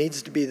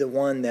needs to be the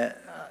one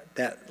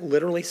that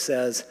literally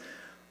says,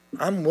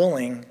 I'm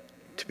willing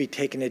to be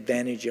taken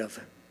advantage of.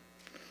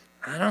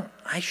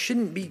 I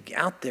shouldn't be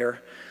out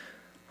there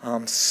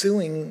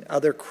suing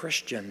other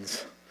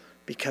Christians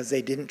because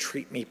they didn't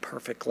treat me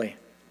perfectly.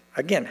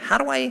 Again, how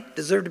do I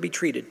deserve to be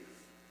treated?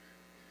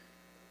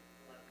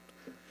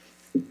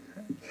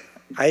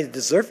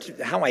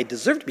 How I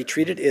deserve to be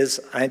treated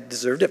is I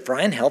deserved it,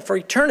 fry in hell for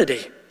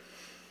eternity.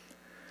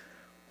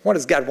 What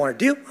does God want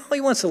to do? Well,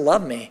 he wants to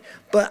love me.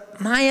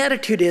 But my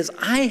attitude is,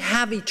 I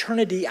have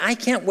eternity. I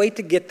can't wait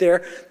to get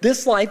there.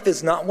 This life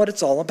is not what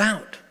it's all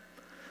about.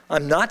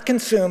 I'm not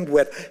consumed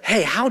with,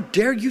 hey, how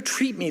dare you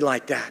treat me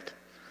like that?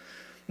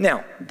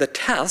 Now, the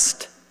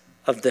test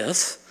of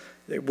this,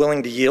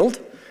 willing to yield,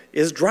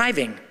 is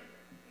driving.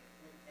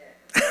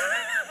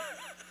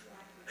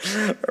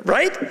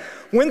 Right?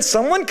 When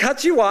someone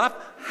cuts you off,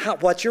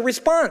 what's your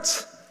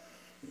response?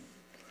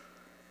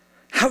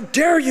 How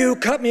dare you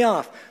cut me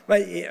off?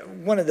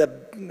 One of the,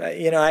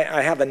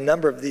 I have a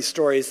number of these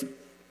stories.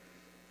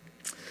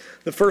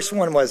 The first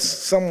one was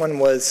someone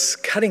was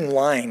cutting in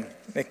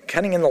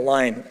the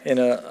line in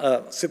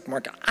a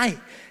supermarket. I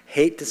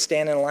hate to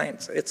stand in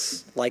lines.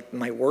 It's like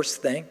my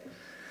worst thing.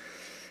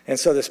 And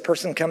so this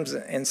person comes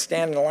and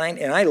stands in the line,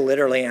 and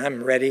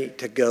I'm ready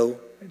to go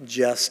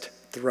just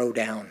throw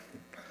down.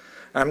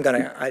 And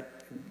I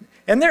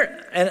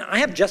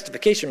have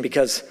justification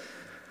because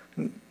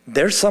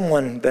there's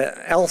someone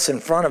else in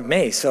front of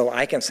me, so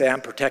I can say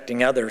I'm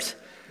protecting others.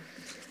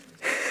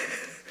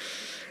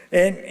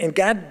 and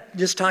God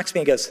just talks to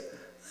me and goes,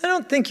 I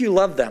don't think you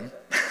love them.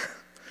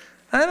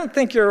 I don't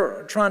think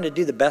you're trying to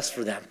do the best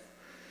for them.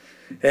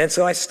 And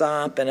so I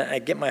stop and I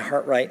get my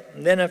heart right.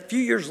 And then a few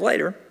years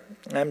later,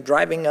 I'm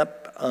driving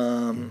up,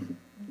 not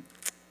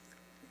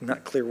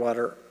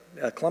Clearwater,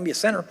 Columbia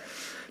Center,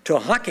 to a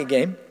hockey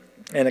game,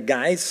 and a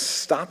guy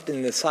stopped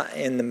in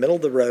the middle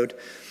of the road,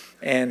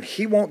 and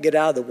he won't get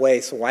out of the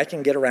way so I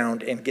can get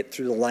around and get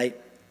through the light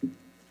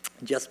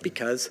just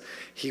because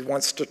he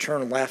wants to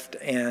turn left,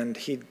 and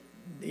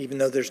even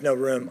though there's no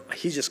room,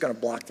 he's just going to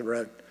block the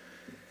road.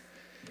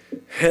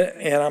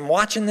 And I'm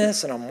watching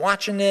this, and I'm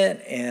watching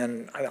it,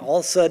 and all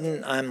of a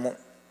sudden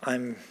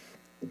I'm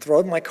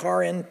throwing my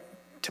car in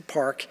to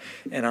park,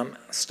 and I'm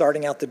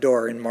starting out the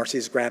door, and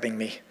Marcy's grabbing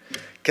me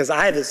because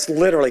I was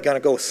literally going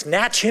to go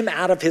snatch him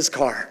out of his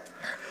car.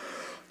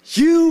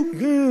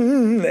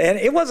 And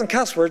it wasn't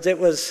cuss words. It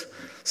was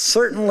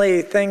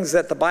certainly things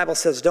that the Bible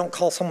says don't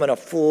call someone a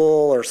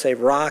fool or say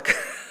rock.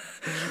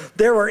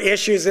 There were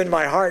issues in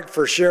my heart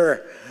for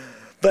sure.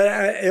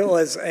 But it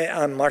was,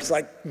 Mark's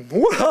like,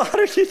 what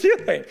are you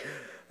doing?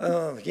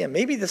 Oh, yeah,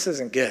 maybe this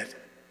isn't good.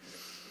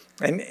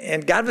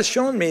 And God was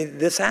showing me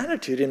this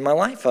attitude in my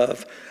life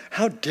of,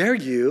 how dare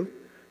you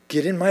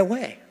get in my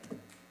way?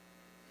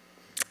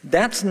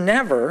 That's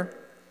never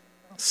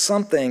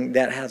something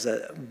that has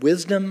a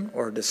wisdom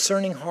or a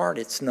discerning heart.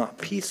 It's not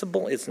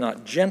peaceable. It's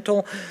not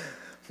gentle.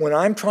 When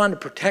I'm trying to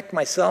protect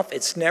myself,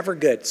 it's never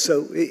good.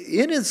 So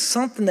it is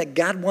something that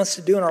God wants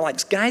to do in our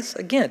lives. Guys,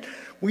 again,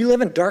 we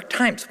live in dark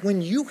times.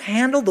 When you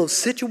handle those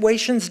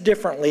situations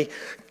differently,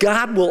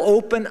 God will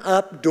open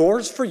up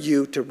doors for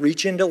you to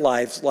reach into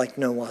lives like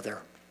no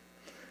other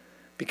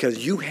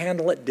because you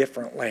handle it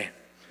differently.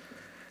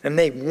 And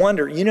they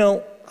wonder,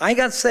 I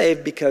got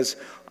saved because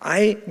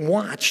I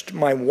watched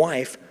my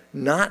wife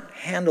not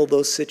handle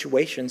those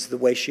situations the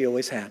way she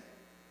always had.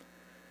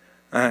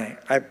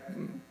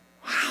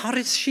 How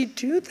did she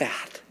do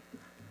that?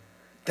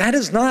 That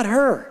is not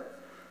her.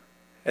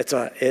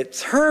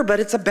 It's her, but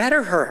it's a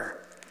better her.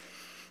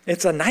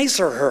 It's a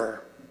nicer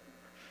her.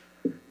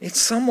 It's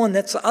someone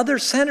that's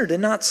other-centered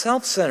and not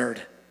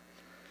self-centered.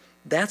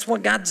 That's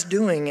what God's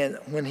doing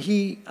when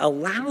he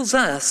allows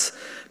us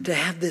to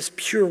have this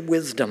pure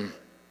wisdom.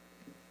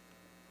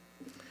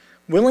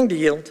 Willing to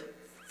yield,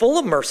 full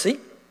of mercy.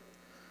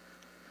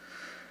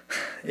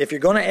 If you're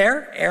going to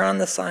err on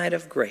the side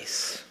of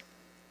grace.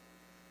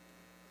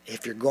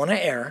 If you're going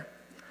to err,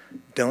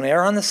 don't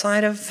err on the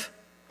side of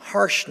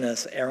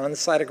harshness, err on the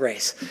side of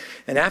grace.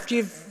 And after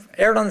you've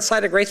erred on the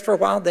side of grace for a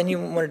while, then you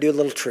want to do a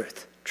little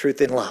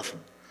truth in love.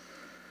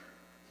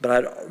 But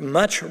I'd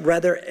much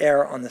rather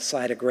err on the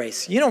side of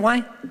grace. You know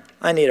why?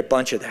 I need a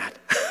bunch of that.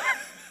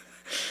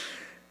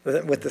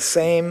 With the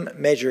same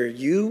measure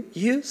you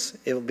use,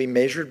 it will be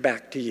measured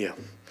back to you.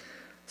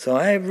 So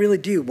I really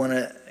do want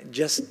to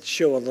just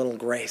show a little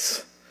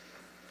grace.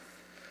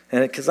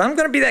 And because I'm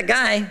going to be that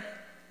guy,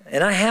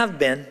 and I have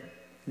been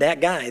that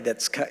guy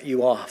that's cut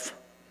you off.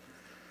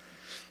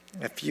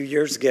 A few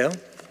years ago,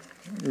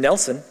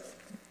 Nelson,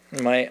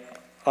 my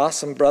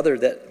awesome brother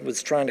that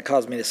was trying to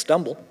cause me to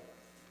stumble,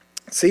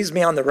 sees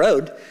me on the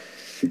road,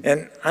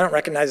 and I don't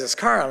recognize his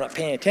car. I'm not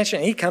paying attention,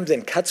 and he comes in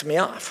and cuts me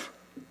off.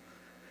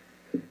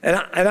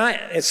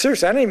 And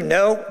seriously, I didn't even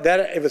know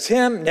that it was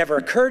him. Never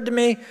occurred to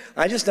me.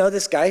 I just know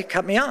this guy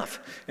cut me off.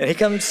 And he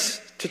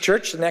comes to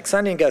church the next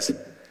Sunday and goes,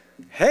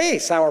 "Hey,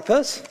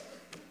 sourpuss."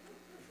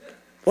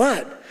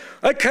 "What?"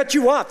 "I cut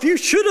you off. You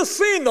should have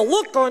seen the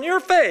look on your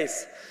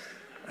face."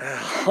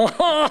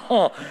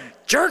 "Oh,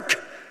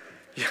 jerk.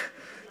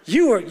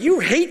 You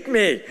hate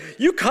me.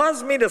 You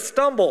caused me to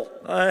stumble.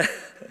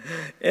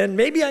 And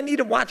maybe I need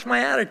to watch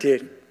my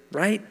attitude,"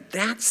 right?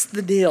 That's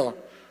the deal.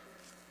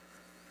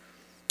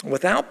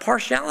 Without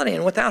partiality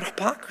and without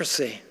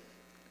hypocrisy.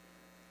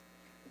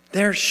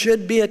 There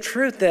should be a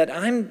truth that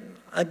I'm,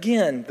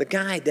 again, the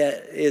guy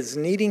that is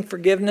needing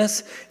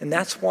forgiveness, and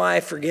that's why I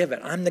forgive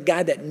it. I'm the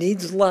guy that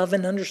needs love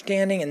and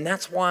understanding, and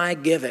that's why I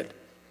give it.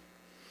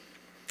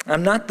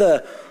 I'm not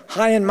the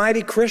high and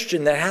mighty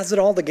Christian that has it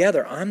all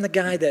together. I'm the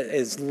guy that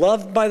is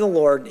loved by the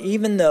Lord,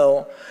 even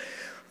though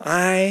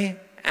I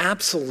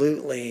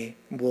absolutely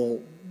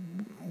will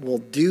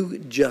do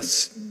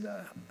just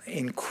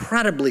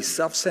incredibly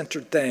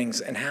self-centered things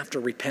and have to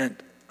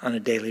repent on a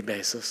daily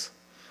basis.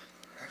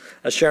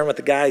 I was sharing with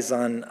the guys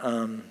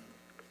on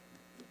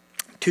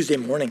Tuesday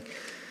morning,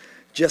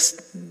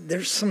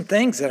 there's some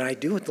things that I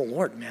do with the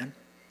Lord, man.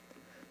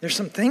 There's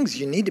some things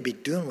you need to be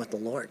doing with the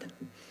Lord.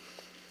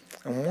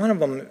 And one of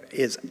them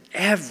is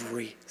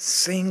every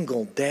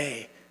single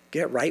day,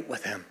 get right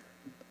with him.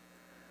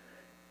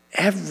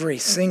 Every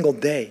single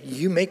day,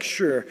 you make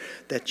sure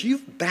that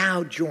you've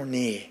bowed your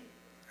knee.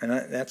 And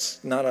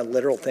that's not a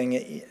literal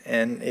thing,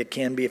 and it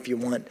can be if you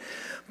want.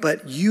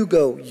 But you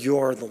go,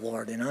 "You're the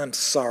Lord, and I'm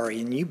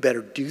sorry, and you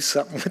better do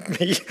something with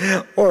me,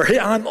 or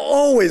I'm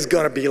always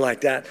going to be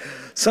like that."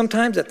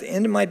 Sometimes at the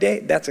end of my day,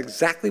 that's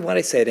exactly what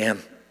I say to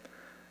him.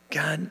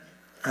 "God,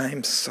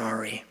 I'm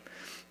sorry.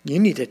 You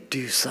need to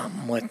do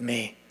something with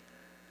me.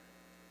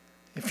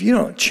 If you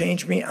don't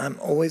change me, I'm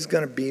always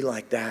going to be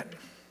like that."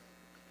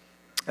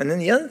 And then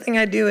the other thing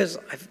I do is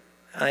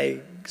I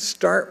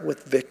start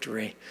with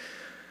victory.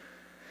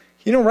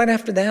 You know, right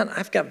after that,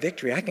 I've got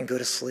victory. I can go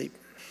to sleep.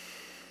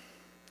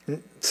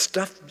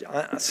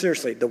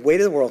 Seriously, the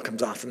weight of the world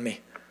comes off of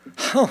me.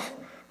 Oh,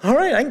 all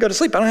right, I can go to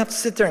sleep. I don't have to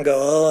sit there and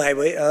go,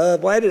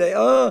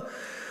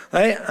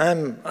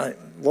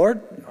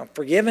 Lord, I'm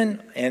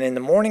forgiven. And in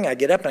the morning, I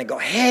get up and I go,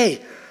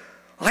 "Hey,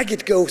 I get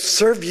to go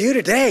serve you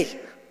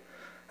today.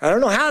 I don't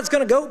know how it's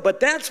going to go,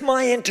 but that's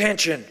my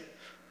intention."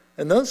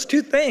 And those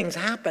two things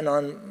happen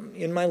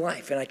in my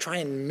life. And I try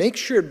and make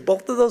sure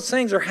both of those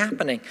things are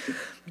happening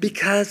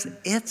because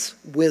it's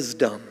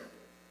wisdom.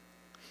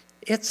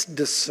 It's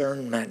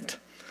discernment.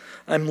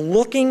 I'm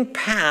looking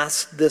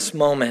past this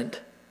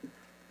moment.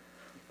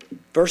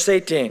 Verse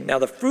 18, "Now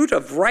the fruit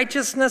of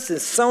righteousness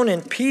is sown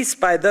in peace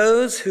by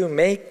those who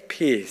make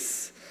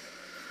peace."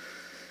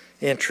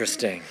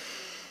 Interesting.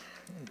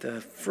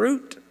 The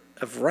fruit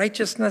of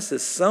righteousness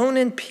is sown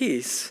in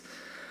peace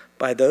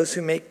by those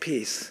who make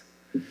peace.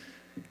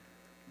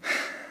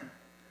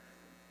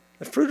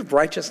 The fruit of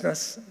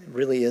righteousness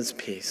really is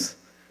peace.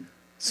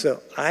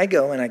 So I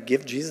go and I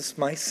give Jesus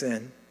my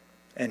sin,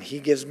 and he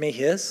gives me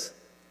his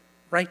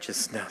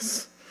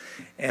righteousness.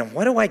 And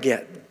what do I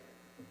get?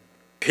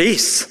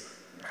 Peace.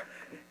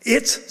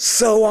 It's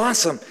so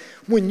awesome.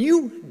 When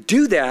you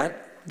do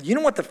that, you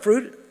know what the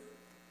fruit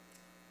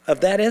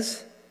of that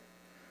is?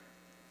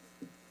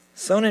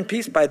 Sown in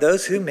peace by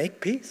those who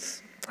make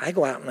peace. I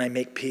go out and I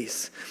make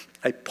peace.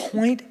 I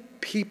point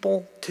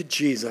people to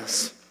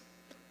Jesus.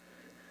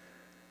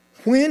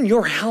 When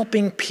you're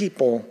helping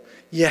people,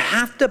 you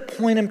have to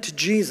point them to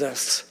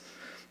Jesus.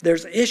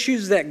 There's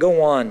issues that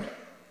go on.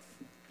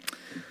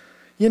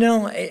 You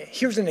know,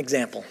 here's an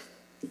example.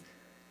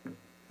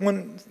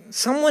 When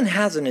someone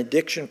has an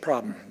addiction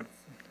problem,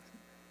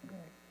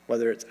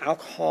 whether it's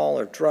alcohol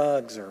or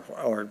drugs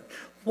or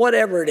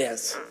whatever it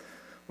is,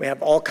 we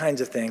have all kinds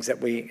of things that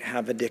we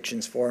have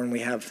addictions for, and we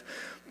have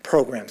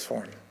programs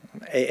for them.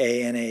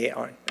 AA, NA,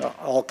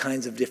 all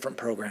kinds of different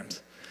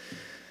programs.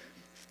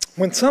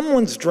 When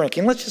someone's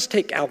drinking, let's just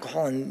take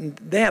alcohol, and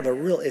they have a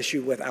real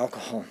issue with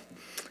alcohol.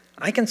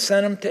 I can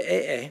send them to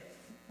AA,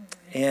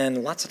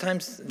 and lots of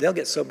times they'll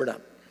get sobered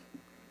up.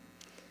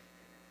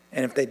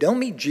 And if they don't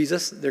meet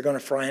Jesus, they're going to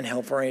fry in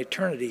hell for an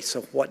eternity,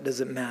 so what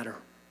does it matter?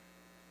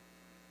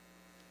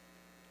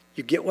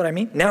 You get what I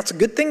mean? Now, it's a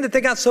good thing that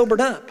they got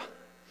sobered up.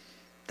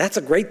 That's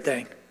a great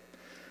thing.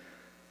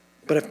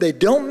 But if they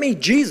don't meet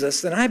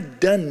Jesus, then I've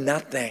done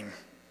nothing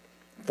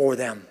for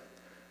them.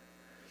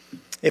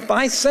 If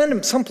I send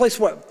them someplace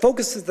what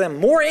focuses them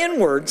more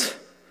inwards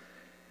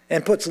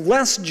and puts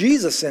less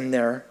Jesus in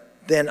there,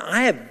 then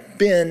I have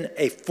been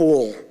a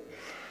fool.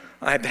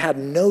 I've had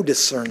no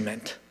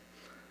discernment.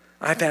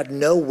 I've had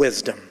no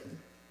wisdom.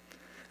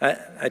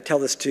 I tell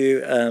this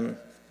to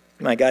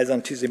my guys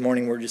on Tuesday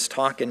morning. We're just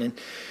talking, and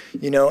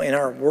in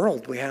our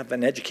world, we have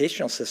an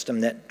educational system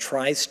that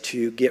tries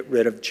to get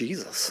rid of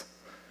Jesus.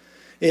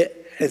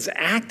 It is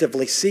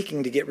actively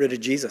seeking to get rid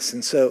of Jesus.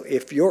 And so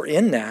if you're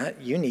in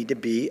that, you need to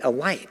be a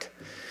light.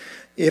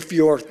 If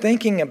you're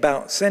thinking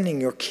about sending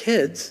your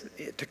kids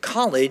to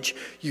college,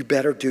 you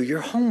better do your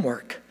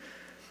homework.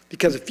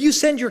 Because if you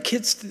send your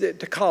kids to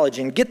college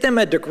and get them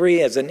a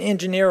degree as an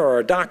engineer or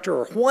a doctor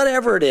or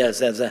whatever it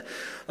is, as an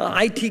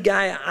IT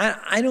guy,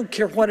 I don't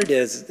care what it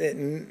is,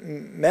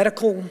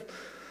 medical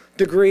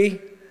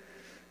degree,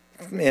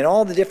 in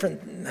all the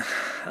different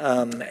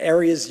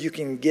areas you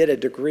can get a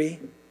degree,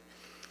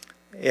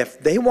 if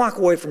they walk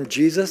away from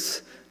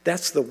Jesus,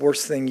 that's the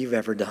worst thing you've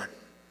ever done.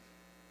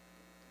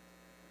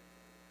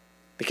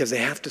 Because they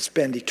have to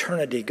spend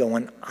eternity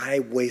going, I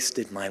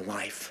wasted my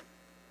life.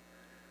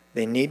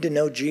 They need to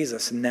know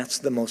Jesus, and that's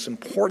the most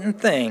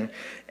important thing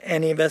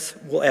any of us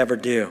will ever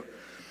do.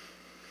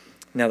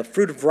 Now, the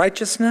fruit of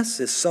righteousness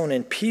is sown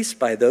in peace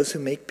by those who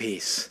make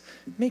peace.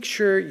 Make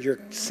sure you're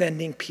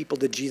sending people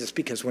to Jesus,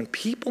 because when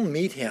people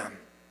meet him,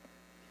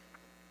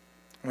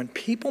 when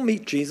people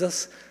meet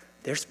Jesus,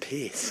 there's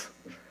peace.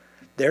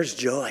 There's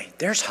joy.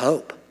 There's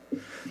hope.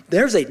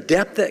 There's a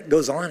depth that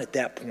goes on at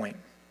that point.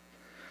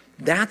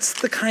 That's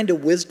the kind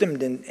of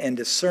wisdom and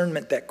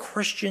discernment that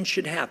Christians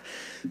should have.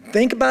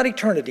 Think about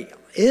eternity.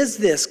 Is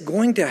this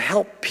going to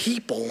help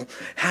people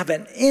have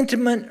an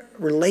intimate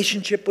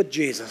relationship with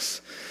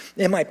Jesus?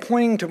 Am I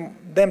pointing to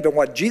them to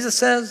what Jesus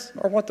says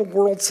or what the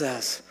world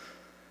says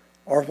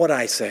or what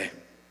I say?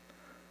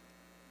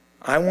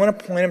 I want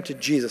to point them to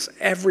Jesus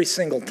every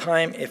single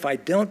time. If I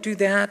don't do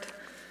that,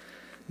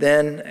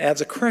 then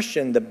as a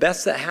Christian, the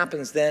best that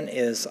happens then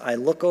is I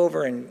look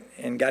over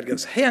and God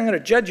goes, hey, I'm going to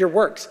judge your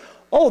works.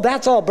 Oh,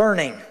 that's all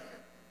burning.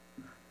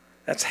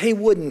 That's hay,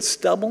 wood, and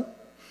stubble.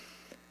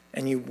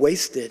 And you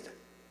wasted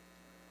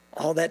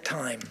all that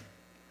time.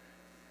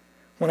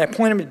 When I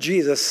point them to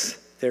Jesus,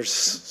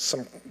 there's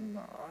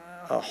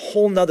a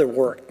whole nother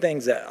work,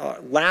 things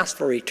that last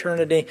for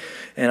eternity,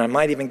 and I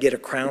might even get a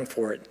crown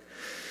for it.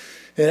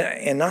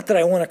 And not that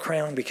I want a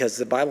crown, because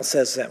the Bible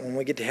says that when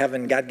we get to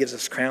heaven, God gives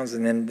us crowns,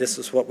 and then this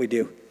is what we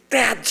do.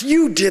 That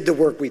you did the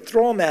work. We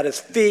throw them at his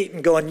feet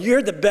and going,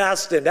 you're the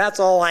best, and that's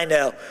all I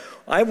know.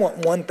 I want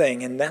one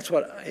thing, and that's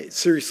what,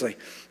 seriously,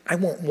 I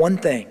want one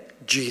thing,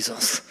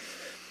 Jesus.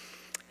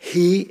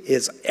 He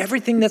is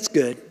everything that's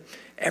good,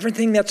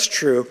 everything that's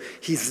true.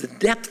 He's the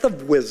depth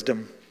of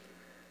wisdom,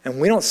 and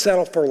we don't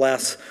settle for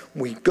less.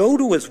 We go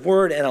to his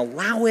word and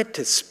allow it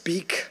to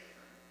speak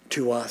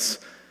to us.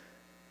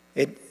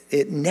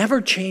 It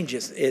never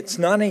changes. It's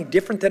not any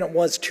different than it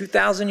was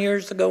 2,000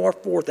 years ago or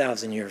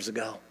 4,000 years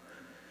ago.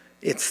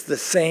 It's the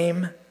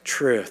same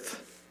truth.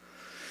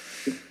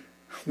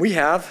 We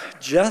have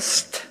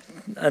just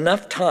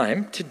enough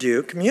time to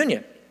do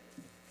communion,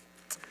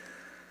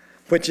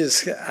 which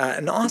is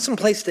an awesome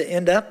place to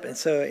end up. And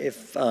so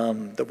if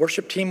the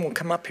worship team will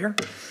come up here,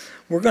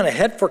 we're going to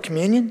head for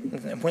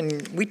communion.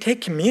 When we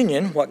take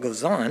communion, what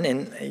goes on,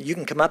 and you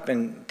can come up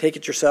and take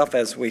it yourself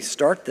as we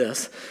start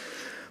this,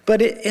 but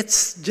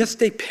it's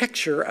just a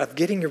picture of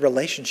getting your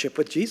relationship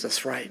with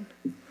Jesus right.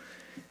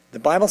 The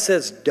Bible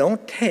says,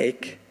 don't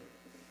take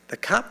the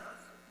cup,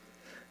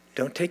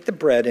 don't take the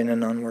bread in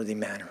an unworthy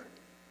manner.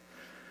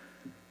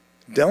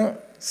 Don't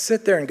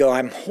sit there and go,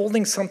 I'm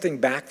holding something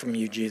back from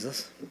you,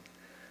 Jesus.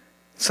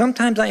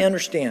 Sometimes I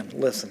understand.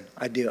 Listen,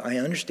 I do. I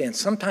understand.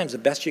 Sometimes the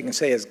best you can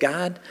say is,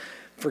 God,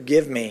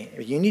 forgive me.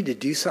 You need to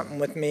do something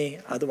with me.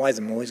 Otherwise,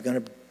 I'm always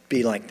going to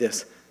be like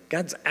this.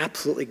 God's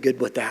absolutely good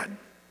with that,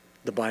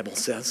 the Bible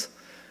says.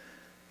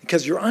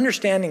 Because your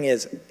understanding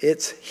is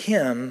it's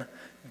him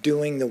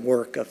doing the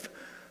work of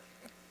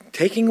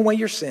taking away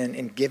your sin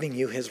and giving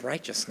you his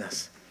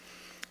righteousness.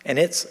 And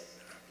it's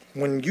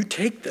when you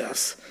take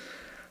this,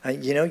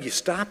 you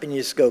stop and you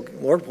just go,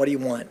 Lord, what do you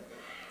want?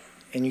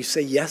 And you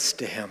say yes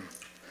to him.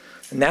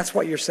 And that's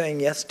what you're saying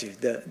yes to.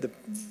 The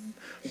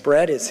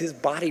bread is his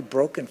body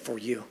broken for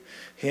you.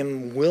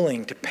 Him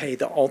willing to pay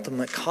the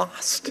ultimate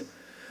cost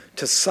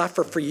to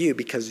suffer for you,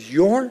 because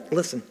you're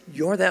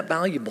that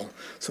valuable.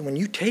 So when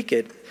you take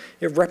it,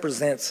 it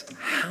represents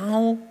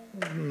how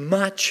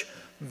much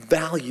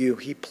value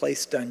he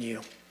placed on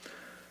you.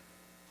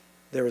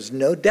 There was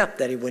no depth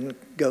that he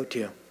wouldn't go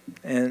to.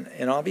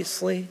 And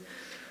obviously,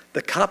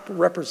 The cup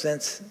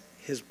represents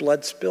his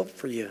blood spilt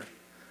for you,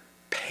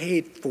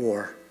 paid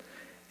for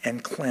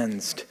and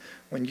cleansed.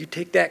 When you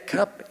take that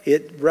cup,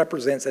 it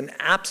represents an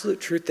absolute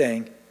true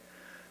thing.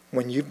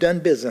 When you've done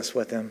business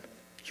with him,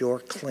 you're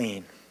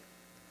clean.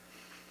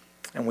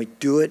 And we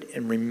do it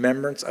in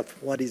remembrance of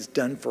what he's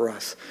done for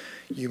us.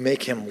 You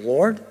make him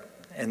Lord,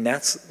 and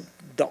that's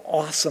the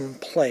awesome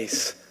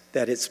place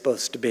that it's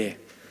supposed to be.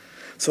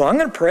 So I'm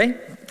going to pray,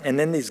 and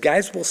then these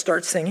guys will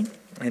start singing.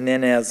 And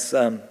then as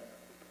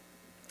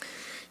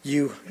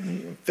you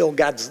feel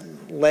God's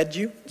led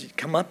you, you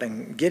come up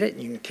and get it.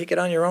 You can take it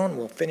on your own.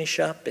 We'll finish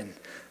up, and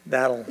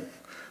that'll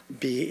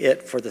be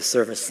it for the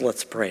service.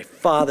 Let's pray.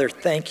 Father,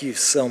 thank you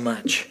so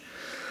much,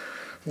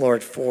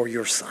 Lord, for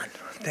your Son.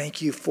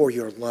 Thank you for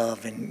your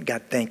love, and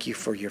God, thank you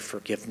for your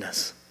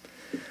forgiveness.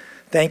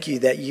 Thank you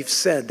that you've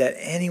said that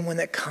anyone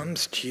that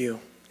comes to you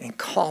and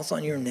calls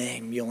on your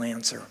name, you'll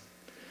answer.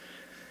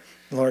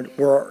 Lord,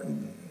 we're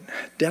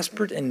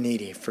desperate and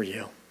needy for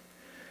you.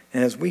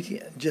 And as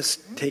we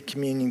just take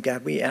communion,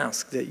 God, we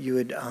ask that you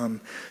would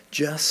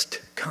just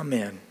come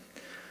in.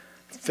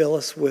 Fill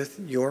us with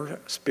your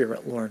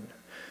Spirit, Lord.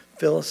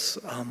 Fill us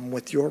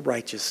with your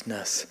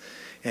righteousness,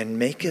 and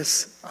make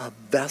us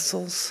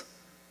vessels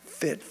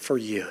fit for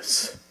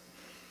use.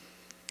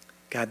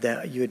 God,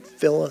 that you would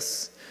fill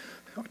us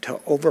to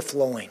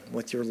overflowing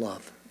with your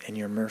love and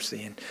your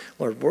mercy. And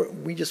Lord,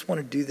 we just want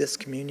to do this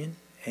communion,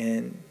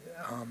 and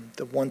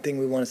the one thing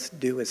we want us to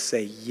do is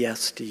say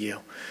yes to you.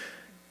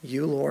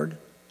 You, Lord,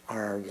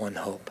 are our one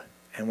hope.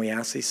 And we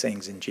ask these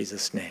things in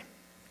Jesus' name.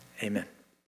 Amen.